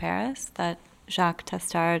event in Paris that Jacques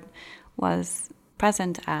Testard was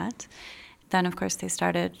present at. Then, of course, they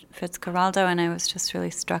started Fitzcarraldo, and I was just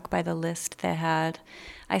really struck by the list they had.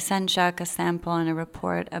 I sent Jacques a sample and a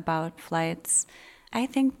report about Flights, I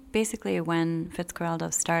think basically when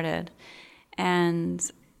Fitzcarraldo started.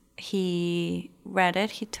 And he read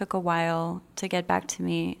it. He took a while to get back to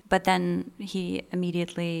me, but then he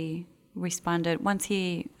immediately responded. Once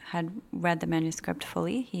he had read the manuscript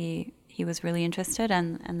fully, he was really interested,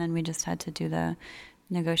 and then we just had to do the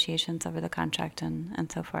negotiations over the contract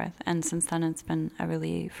and so forth. And since then, it's been a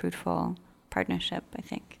really fruitful partnership, I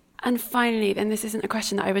think. And finally, and this isn't a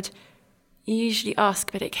question that I would usually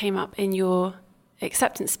ask, but it came up in your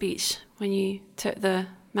acceptance speech when you took the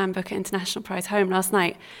Man Booker International Prize home last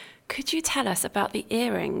night. Could you tell us about the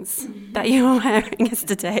earrings that you were wearing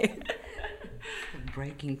yesterday?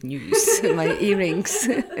 Breaking news, my earrings.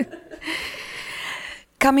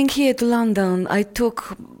 Coming here to London, I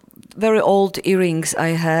took very old earrings I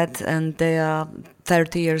had, and they are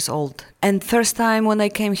 30 years old. And first time when I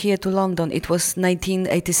came here to London, it was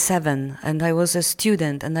 1987, and I was a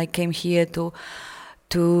student, and I came here to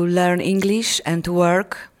learn English and to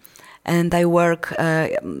work. And I work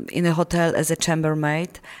in a hotel as a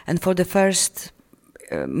chambermaid. And for the first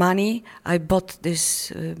money, I bought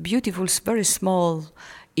these beautiful, very small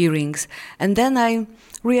earrings. And then I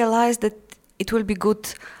realized that it will be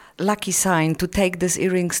good lucky sign to take these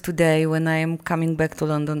earrings today when I am coming back to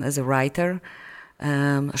London as a writer,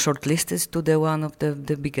 shortlisted to one of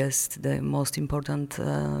the biggest, the most important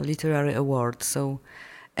literary awards. So,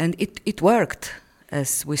 and it worked,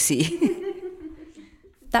 as we see.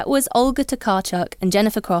 That was Olga Tokarczuk and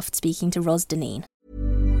Jennifer Croft speaking to Ros Dineen.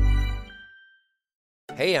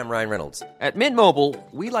 Hey, I'm Ryan Reynolds. At Mint Mobile,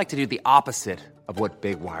 we like to do the opposite of what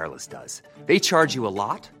Big Wireless does. They charge you a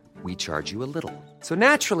lot, we charge you a little. So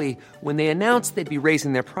naturally, when they announced they'd be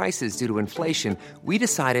raising their prices due to inflation, we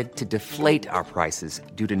decided to deflate our prices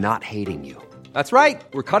due to not hating you. That's right.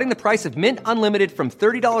 We're cutting the price of Mint Unlimited from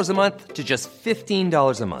 $30 a month to just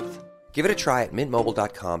 $15 a month. Give it a try at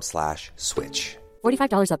mintmobile.com/switch.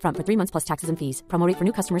 $45 up front for 3 months plus taxes and fees. Promo rate for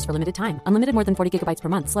new customers for limited time. Unlimited more than 40 gigabytes per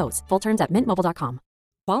month. Slows full terms at mintmobile.com.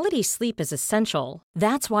 Quality sleep is essential.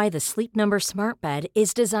 That's why the Sleep Number Smart Bed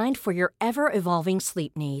is designed for your ever-evolving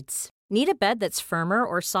sleep needs. Need a bed that's firmer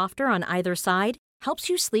or softer on either side? Helps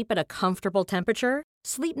you sleep at a comfortable temperature?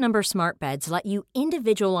 Sleep Number Smart Beds let you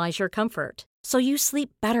individualize your comfort, so you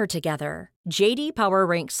sleep better together. J.D. Power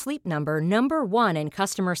ranks Sleep Number #1 in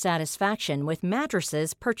customer satisfaction with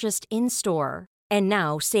mattresses purchased in-store. And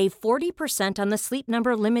now, save 40% on the Sleep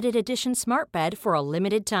Number Limited Edition Smart Bed for a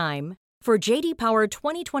limited time. For J.D. Power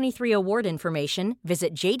 2023 award information,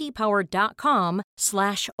 visit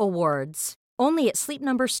jdpower.com/awards. Only at Sleep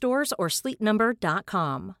Number stores or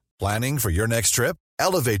sleepnumber.com. Planning for your next trip?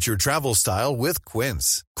 Elevate your travel style with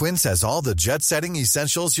Quince. Quince has all the jet-setting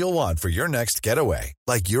essentials you'll want for your next getaway,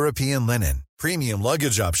 like European linen, premium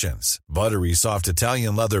luggage options, buttery soft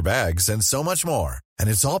Italian leather bags, and so much more. And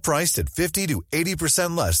it's all priced at 50 to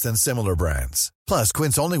 80% less than similar brands. Plus,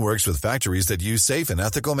 Quince only works with factories that use safe and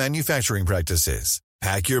ethical manufacturing practices.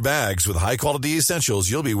 Pack your bags with high-quality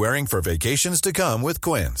essentials you'll be wearing for vacations to come with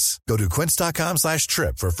Quince. Go to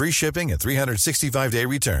quince.com/trip for free shipping and 365-day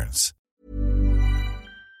returns.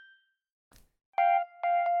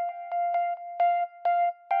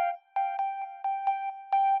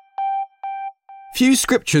 Few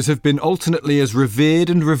scriptures have been alternately as revered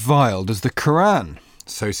and reviled as the Quran.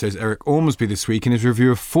 So says Eric Ormsby this week in his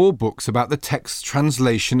review of 4 books about the text's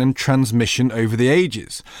translation and transmission over the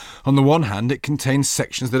ages. On the one hand, it contains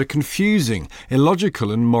sections that are confusing,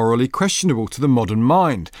 illogical and morally questionable to the modern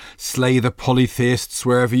mind. Slay the polytheists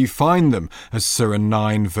wherever you find them, as Surah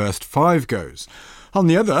 9 verse 5 goes. On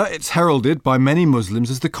the other, it's heralded by many Muslims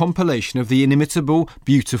as the compilation of the inimitable,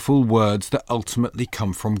 beautiful words that ultimately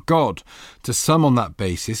come from God. To some on that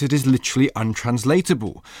basis, it is literally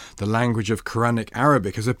untranslatable. The language of Quranic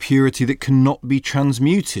Arabic has a purity that cannot be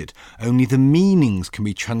transmuted. Only the meanings can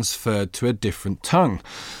be transferred to a different tongue.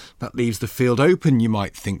 That leaves the field open, you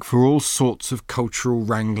might think, for all sorts of cultural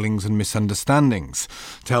wranglings and misunderstandings.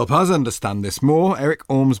 To help us understand this more, Eric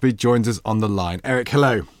Ormsby joins us on the line. Eric,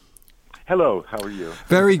 hello. Hello, how are you?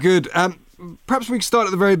 Very good. Perhaps we can start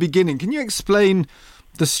at the very beginning. Can you explain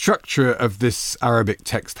the structure of this Arabic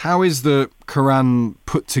text? How is the Quran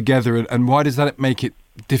put together and why does that make it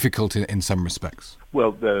difficult in some respects?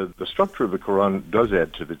 Well, the structure of the Quran does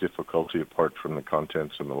add to the difficulty apart from the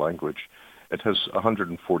contents and the language. It has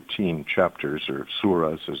 114 chapters, or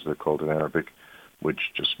surahs as they're called in Arabic,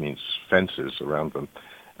 which just means fences around them.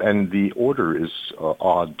 And the order is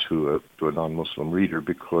odd to a non-Muslim reader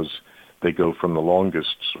because they go from the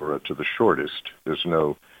longest surah to the shortest. There's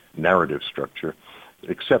no narrative structure,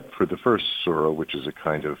 except for the first surah, which is a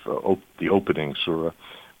kind of the opening surah,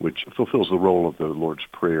 which fulfills the role of the Lord's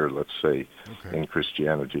Prayer, let's say, in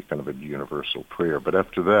Christianity, kind of a universal prayer. But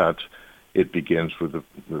after that, it begins with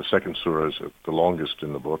the second surah is the longest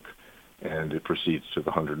in the book, and it proceeds to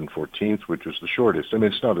the 114th, which is the shortest. I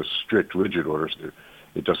mean, it's not a strict, rigid order.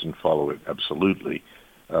 It doesn't follow it absolutely.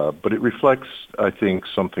 But it reflects, I think,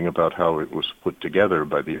 something about how it was put together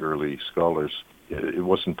by the early scholars. It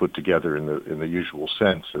wasn't put together in the usual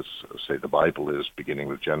sense, as, say, the Bible is, beginning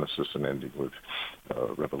with Genesis and ending with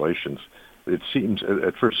Revelations. It seems,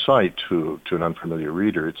 at first sight, to an unfamiliar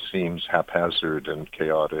reader, it seems haphazard and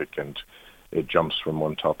chaotic, and it jumps from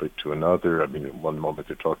one topic to another. I mean, in one moment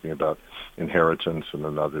they're talking about inheritance, and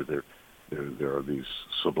another there are these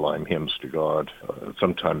sublime hymns to God,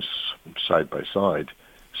 sometimes side by side.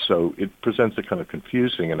 So it presents a kind of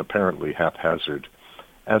confusing and apparently haphazard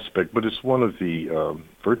aspect, but it's one of the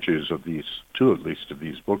virtues of these two, at least, of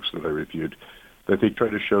these books that I reviewed, that they try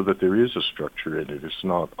to show that there is a structure in it. It's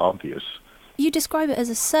not obvious. You describe it as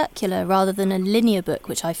a circular rather than a linear book,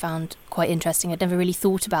 which I found quite interesting. I'd never really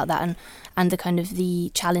thought about that and the kind of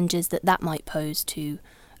the challenges that might pose to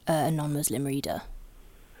a non-Muslim reader.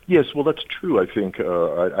 Yes, well, that's true, I think.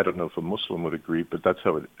 I don't know if a Muslim would agree, but that's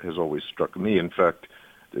how it has always struck me. In fact,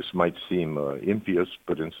 this might seem impious,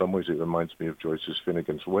 but in some ways it reminds me of Joyce's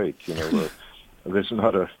Finnegan's Wake. You know, there's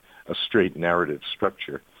not a straight narrative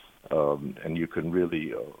structure, and you can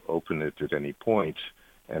really open it at any point.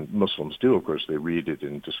 And Muslims do, of course. They read it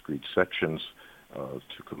in discrete sections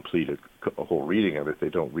to complete a whole reading of it. They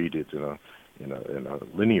don't read it in a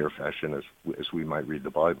linear fashion as we might read the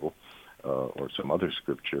Bible or some other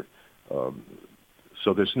scripture.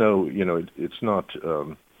 So there's no, it's not.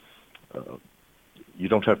 You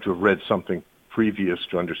don't have to have read something previous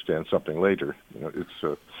to understand something later.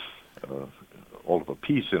 It's all of a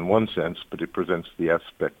piece in one sense, but it presents the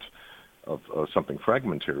aspect of something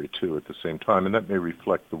fragmentary too at the same time, and that may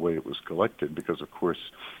reflect the way it was collected, because of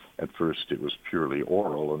course at first it was purely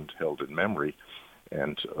oral and held in memory,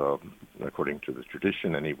 and according to the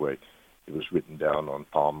tradition anyway, it was written down on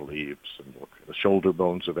palm leaves and the shoulder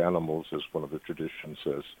bones of animals, as one of the traditions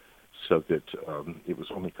says, so that it was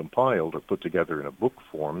only compiled or put together in a book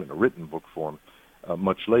form, in a written book form,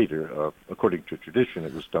 much later. According to tradition,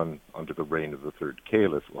 it was done under the reign of the third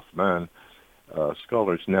caliph, Uthman.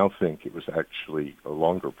 Scholars now think it was actually a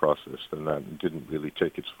longer process than that and didn't really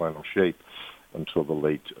take its final shape until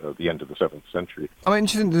the end of the 7th century. I'm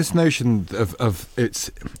interested in this notion of its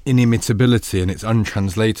inimitability and its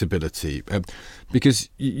untranslatability, because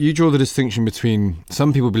you draw the distinction between,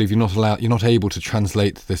 some people believe you're not able to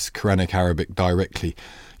translate this Quranic Arabic directly.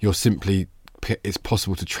 It's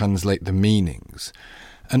possible to translate the meanings.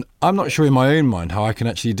 And I'm not sure in my own mind how I can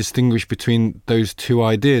actually distinguish between those two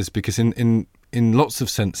ideas, because in lots of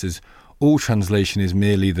senses, all translation is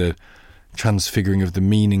merely the transfiguring of the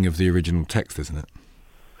meaning of the original text, isn't it?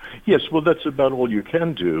 Yes, well, that's about all you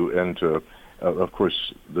can do, and of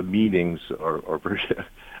course, the meanings are very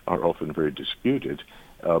are often very disputed.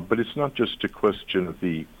 But it's not just a question of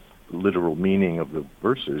the literal meaning of the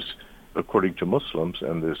verses. According to Muslims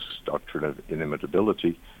and this doctrine of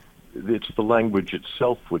inimitability, it's the language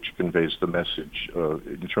itself which conveys the message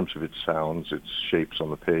in terms of its sounds, its shapes on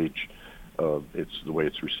the page, it's the way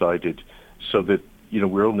it's recited, so that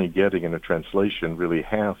we're only getting in a translation really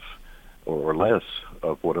half or less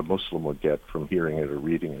of what a Muslim would get from hearing it or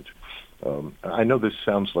reading it. I know this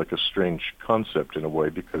sounds like a strange concept in a way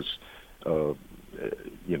because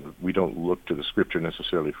we don't look to the scripture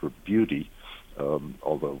necessarily for beauty,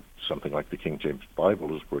 although something like the King James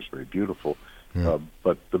Bible is, of course, very beautiful. Yeah.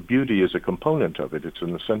 But the beauty is a component of it. It's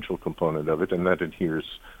an essential component of it, and that adheres,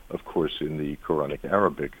 of course, in the Quranic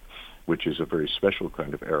Arabic, which is a very special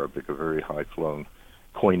kind of Arabic, a very high-flown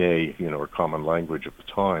Koine, or common language of the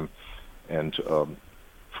time. And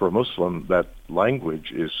for a Muslim, that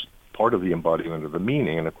language is part of the embodiment of the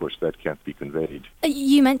meaning, and of course that can't be conveyed.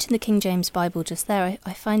 You mentioned the King James Bible just there.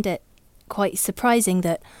 I find it quite surprising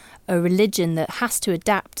that a religion that has to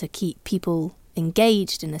adapt to keep people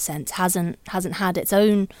engaged, in a sense, hasn't had its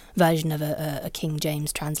own version of a King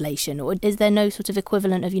James translation. Or is there no sort of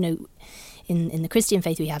equivalent of, in the Christian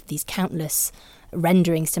faith we have these countless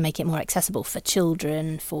renderings to make it more accessible for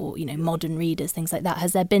children, for modern readers, things like that.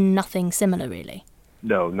 Has there been nothing similar, really?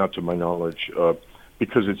 No, not to my knowledge,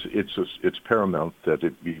 because it's paramount that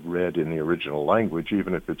it be read in the original language,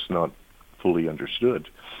 even if it's not fully understood.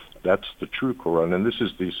 That's the true Quran, and this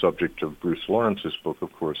is the subject of Bruce Lawrence's book.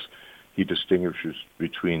 Of course, he distinguishes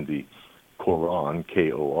between the Quran,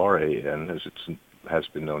 K-O-R-A-N, as it has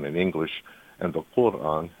been known in English, and the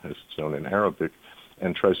Quran, as it's known in Arabic,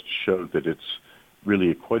 and tries to show that it's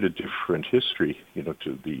really quite a different history,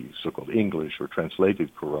 to the so-called English or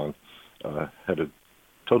translated Quran, had a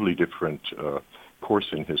totally different course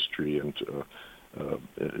in history and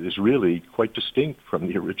is really quite distinct from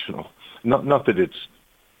the original. Not that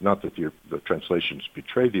the translations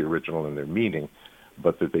betray the original in their meaning,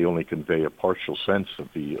 but that they only convey a partial sense of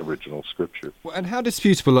the original scripture. Well, and how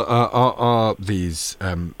disputable are these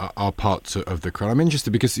are parts of the Quran? I'm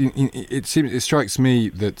interested because it strikes me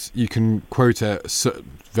that you can quote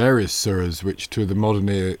various surahs which to the modern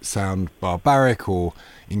ear sound barbaric or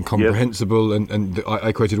incomprehensible, yes. and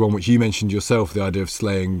I quoted one which you mentioned yourself, the idea of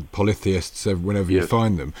slaying polytheists whenever yes. you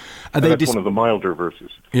find them. That's one of the milder verses.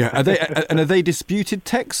 Yeah, are they disputed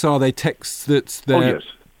texts? Are they texts that they're... Oh, yes.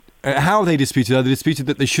 How are they disputed? Are they disputed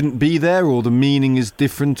that they shouldn't be there, or the meaning is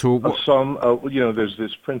different, or what? There's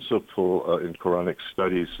this principle in Quranic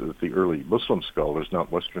studies that the early Muslim scholars,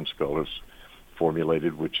 not Western scholars,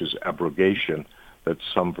 formulated, which is abrogation, that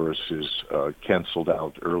some verses canceled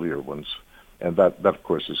out earlier ones. And that, of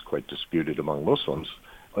course, is quite disputed among Muslims.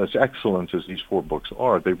 As excellent as these 4 books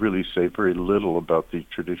are, they really say very little about the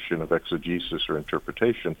tradition of exegesis or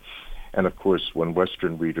interpretation. And, of course, when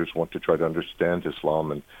Western readers want to try to understand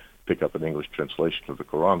Islam and pick up an English translation of the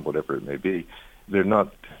Quran, whatever it may be, they're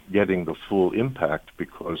not getting the full impact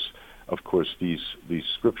because, of course, these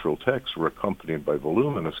scriptural texts were accompanied by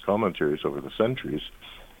voluminous commentaries over the centuries,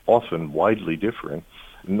 often widely differing,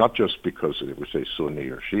 not just because they were, say, Sunni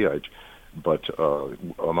or Shiite, but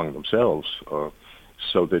among themselves,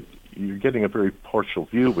 so that you're getting a very partial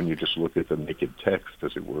view when you just look at the naked text,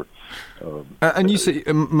 as it were. And you see,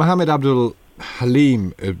 Muhammad Abdul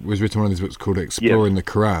Halim was written one of these books called Exploring yes.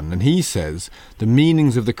 the Quran, and he says the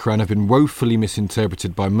meanings of the Quran have been woefully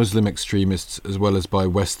misinterpreted by Muslim extremists as well as by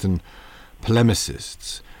Western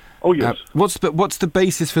polemicists. Oh yes. What's the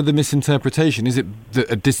basis for the misinterpretation? Is it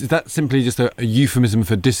is that simply just a euphemism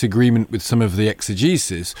for disagreement with some of the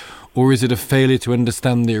exegesis, or is it a failure to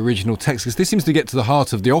understand the original text? Because this seems to get to the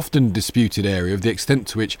heart of the often disputed area of the extent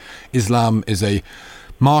to which Islam is a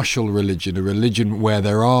martial religion, a religion where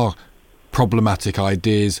there are problematic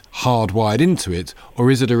ideas hardwired into it,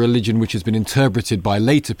 or is it a religion which has been interpreted by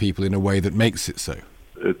later people in a way that makes it so?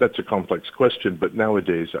 That's a complex question, but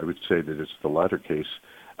nowadays I would say that it's the latter case.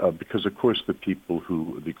 Because, of course,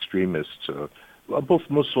 the extremists, both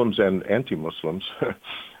Muslims and anti-Muslims,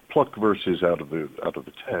 pluck verses out of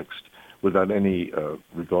the text without any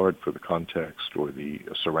regard for the context or the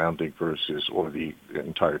surrounding verses or the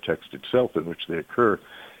entire text itself in which they occur.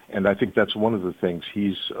 And I think that's one of the things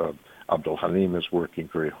Abdul Halim is working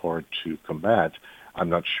very hard to combat. I'm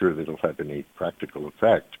not sure that it'll have any practical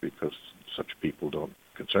effect because such people don't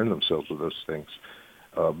concern themselves with those things.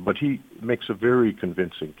 But he makes a very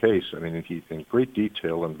convincing case. I mean, he, in great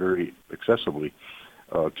detail and very accessibly,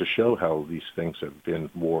 to show how these things have been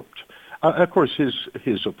warped. Of course,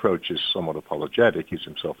 his approach is somewhat apologetic. He's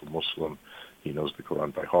himself a Muslim. He knows the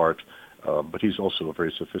Quran by heart, but he's also a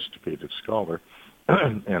very sophisticated scholar.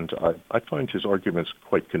 And I find his arguments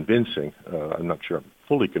quite convincing. I'm not sure I'm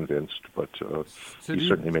fully convinced, but he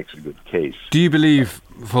certainly makes a good case. Do you believe,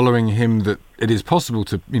 following him, that it is possible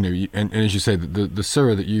to, and as you say, the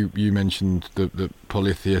surah that you mentioned, the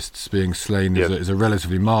polytheists being slain, yes, is a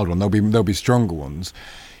relatively mild one. There'll be stronger ones.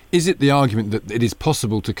 Is it the argument that it is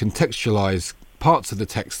possible to contextualise parts of the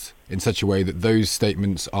text in such a way that those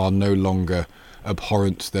statements are no longer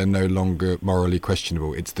abhorrent, they're no longer morally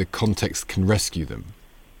questionable? It's the context can rescue them.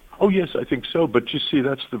 Oh yes, I think so. But you see,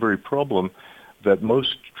 that's the very problem, that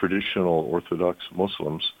most traditional Orthodox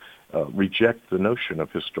Muslims reject the notion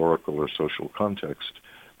of historical or social context,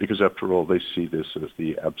 because after all, they see this as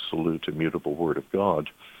the absolute immutable Word of God.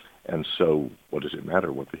 And so what does it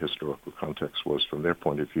matter what the historical context was from their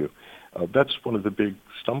point of view? That's one of the big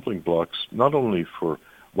stumbling blocks, not only for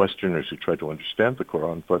Westerners who try to understand the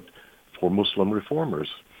Quran, but for Muslim reformers.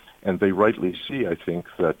 And they rightly see, I think,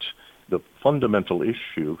 that the fundamental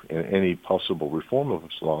issue in any possible reform of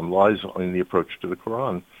Islam lies in the approach to the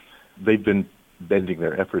Quran. They've been bending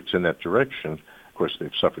their efforts in that direction. Of course,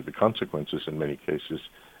 they've suffered the consequences in many cases,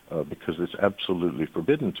 because it's absolutely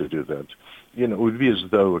forbidden to do that. It would be as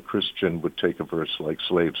though a Christian would take a verse like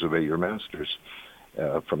 "Slaves, obey your masters"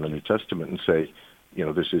 from the New Testament and say,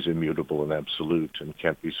 this is immutable and absolute and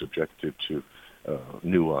can't be subjected to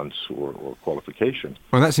nuance or qualification.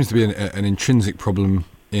 Well, that seems to be an intrinsic problem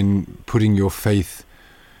in putting your faith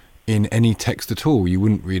in any text at all. You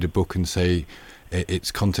wouldn't read a book and say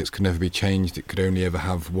its context could never be changed, it could only ever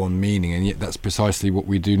have one meaning, and yet that's precisely what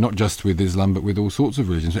we do, not just with Islam, but with all sorts of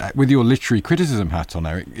religions. With your literary criticism hat on,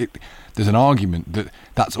 Eric, there's an argument that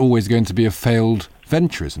that's always going to be a failed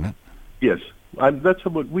venture, isn't it? Yes, that's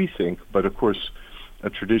what we think, but of course a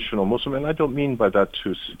traditional Muslim, and I don't mean by that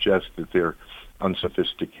to suggest that they're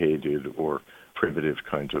unsophisticated or primitive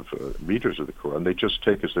kind of readers of the Quran. They just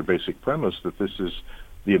take as their basic premise that this is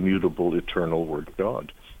the immutable, eternal Word of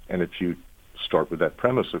God. And if you start with that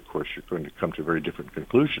premise, of course, you're going to come to very different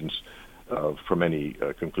conclusions from any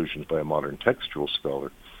conclusions by a modern textual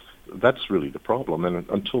scholar. That's really the problem. And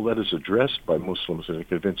until that is addressed by Muslims in a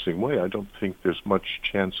convincing way, I don't think there's much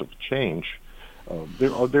chance of change.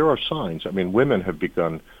 There are signs. I mean, women have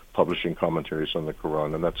begun publishing commentaries on the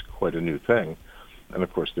Quran, and that's quite a new thing. And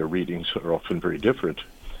of course, their readings are often very different.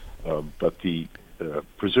 But the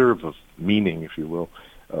preserve of meaning, if you will,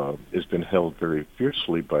 has been held very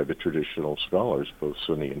fiercely by the traditional scholars, both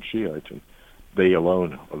Sunni and Shiite, and they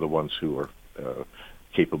alone are the ones who are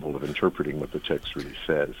capable of interpreting what the text really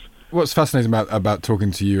says. What's fascinating about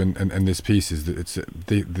talking to you and this piece is that it's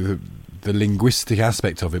the linguistic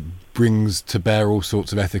aspect of it brings to bear all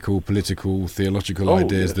sorts of ethical, political, theological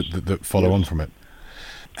ideas that follow on from it.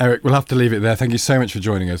 Eric, we'll have to leave it there. Thank you so much for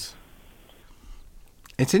joining us.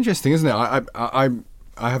 It's interesting, isn't it? I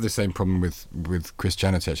have the same problem with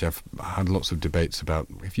Christianity. Actually, I've had lots of debates about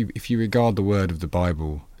if you regard the word of the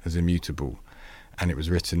Bible as immutable, and it was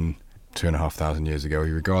written 2,500 years ago, or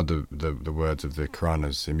you regard the words of the Quran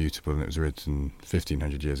as immutable, and it was written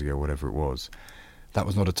 1,500 years ago, whatever it was. That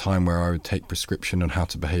was not a time where I would take prescription on how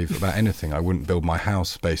to behave about anything. I wouldn't build my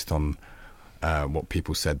house based on what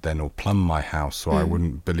people said then, or plumb my house, or I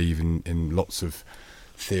wouldn't believe in lots of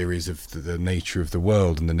theories of the nature of the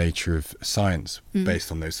world and the nature of science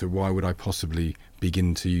based on those. So why would I possibly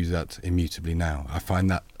begin to use that immutably now? I find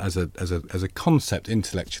that as a concept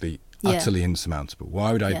intellectually utterly insurmountable.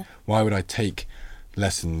 Why would I take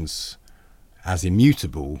lessons as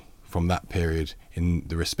immutable from that period in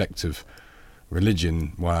the respect of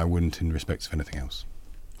religion, why I wouldn't in respect of anything else?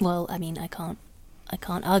 Well, I mean, I can't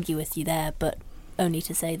argue with you there, but only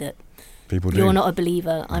to say that people you're not a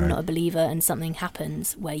believer, I'm not a believer, and something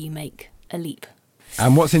happens where you make a leap.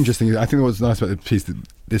 And what's interesting, I think what's nice about the piece, that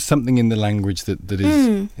there's something in the language that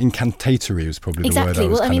is incantatory is probably the word I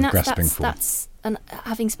was grasping for. That's, and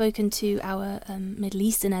having spoken to our Middle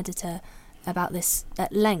Eastern editor about this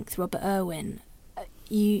at length, Robert Irwin,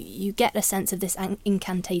 you get a sense of this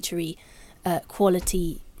incantatory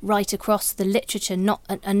quality right across the literature, not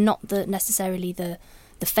necessarily the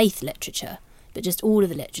faith literature, but just all of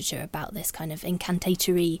the literature about this kind of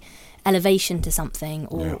incantatory elevation to something,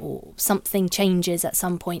 or something changes at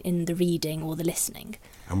some point in the reading or the listening.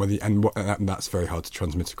 And that's very hard to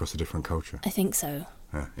transmit across a different culture. I think so.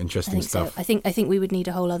 Interesting stuff. So. I think we would need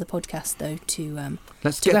a whole other podcast though to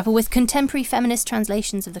grapple with contemporary feminist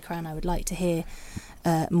translations of the Quran. I would like to hear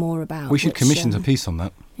more about. We should commission a piece on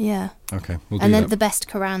that. Yeah. Okay, we'll do and then that. the best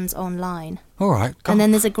Qurans online. All right. And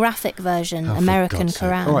then there's a graphic version, American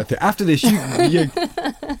Quran. All right, after this, you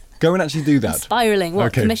go and actually do that. Spiralling. What?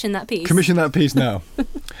 Okay. Commission that piece. Commission that piece now.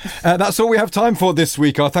 That's all we have time for this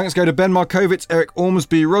week. Our thanks go to Ben Markovitz, Eric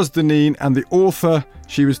Ormsby, Ros Deneen, and the author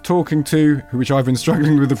she was talking to, which I've been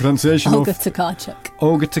struggling with the pronunciation Olga of. Tokarczuk.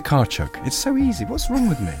 Olga Tokarczuk. It's so easy. What's wrong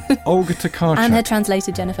with me? Olga Tokarczuk. And her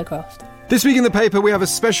translator, Jennifer Croft. This week in the paper, we have a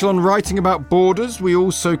special on writing about borders. We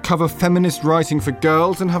also cover feminist writing for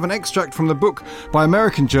girls and have an extract from the book by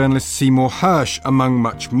American journalist Seymour Hersh, among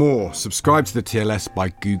much more. Subscribe to the TLS by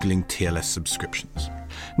Googling TLS subscriptions.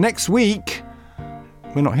 Next week,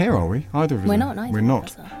 we're not here, are we? Either of us? We're not, neither. We're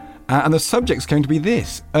not. And the subject's going to be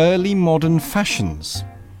this, early modern fashions.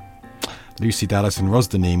 Lucy Dallas and Ros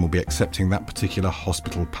Deneen will be accepting that particular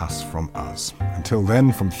hospital pass from us. Until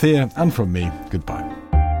then, from Thea and from me, goodbye.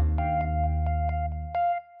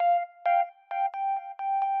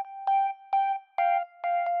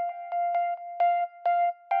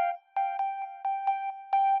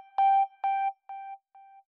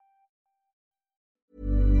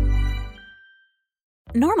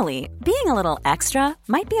 Normally, being a little extra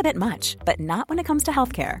might be a bit much, but not when it comes to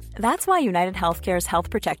healthcare. That's why United Healthcare's Health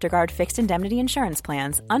Protector Guard fixed indemnity insurance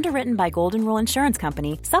plans, underwritten by Golden Rule Insurance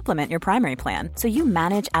Company, supplement your primary plan so you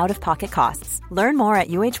manage out-of-pocket costs. Learn more at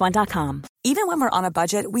uh1.com. Even when we're on a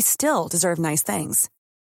budget, we still deserve nice things.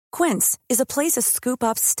 Quince is a place to scoop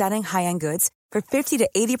up stunning high-end goods for 50 to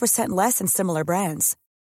 80% less than similar brands.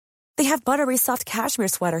 They have buttery soft cashmere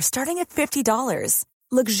sweaters starting at $50.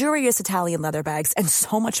 Luxurious Italian leather bags, and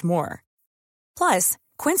so much more. Plus,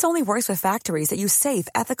 Quince only works with factories that use safe,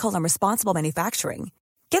 ethical, and responsible manufacturing.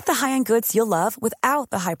 Get the high-end goods you'll love without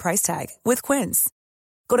the high price tag with Quince.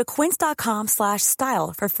 Go to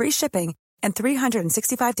quince.com/style for free shipping and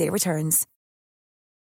 365-day returns.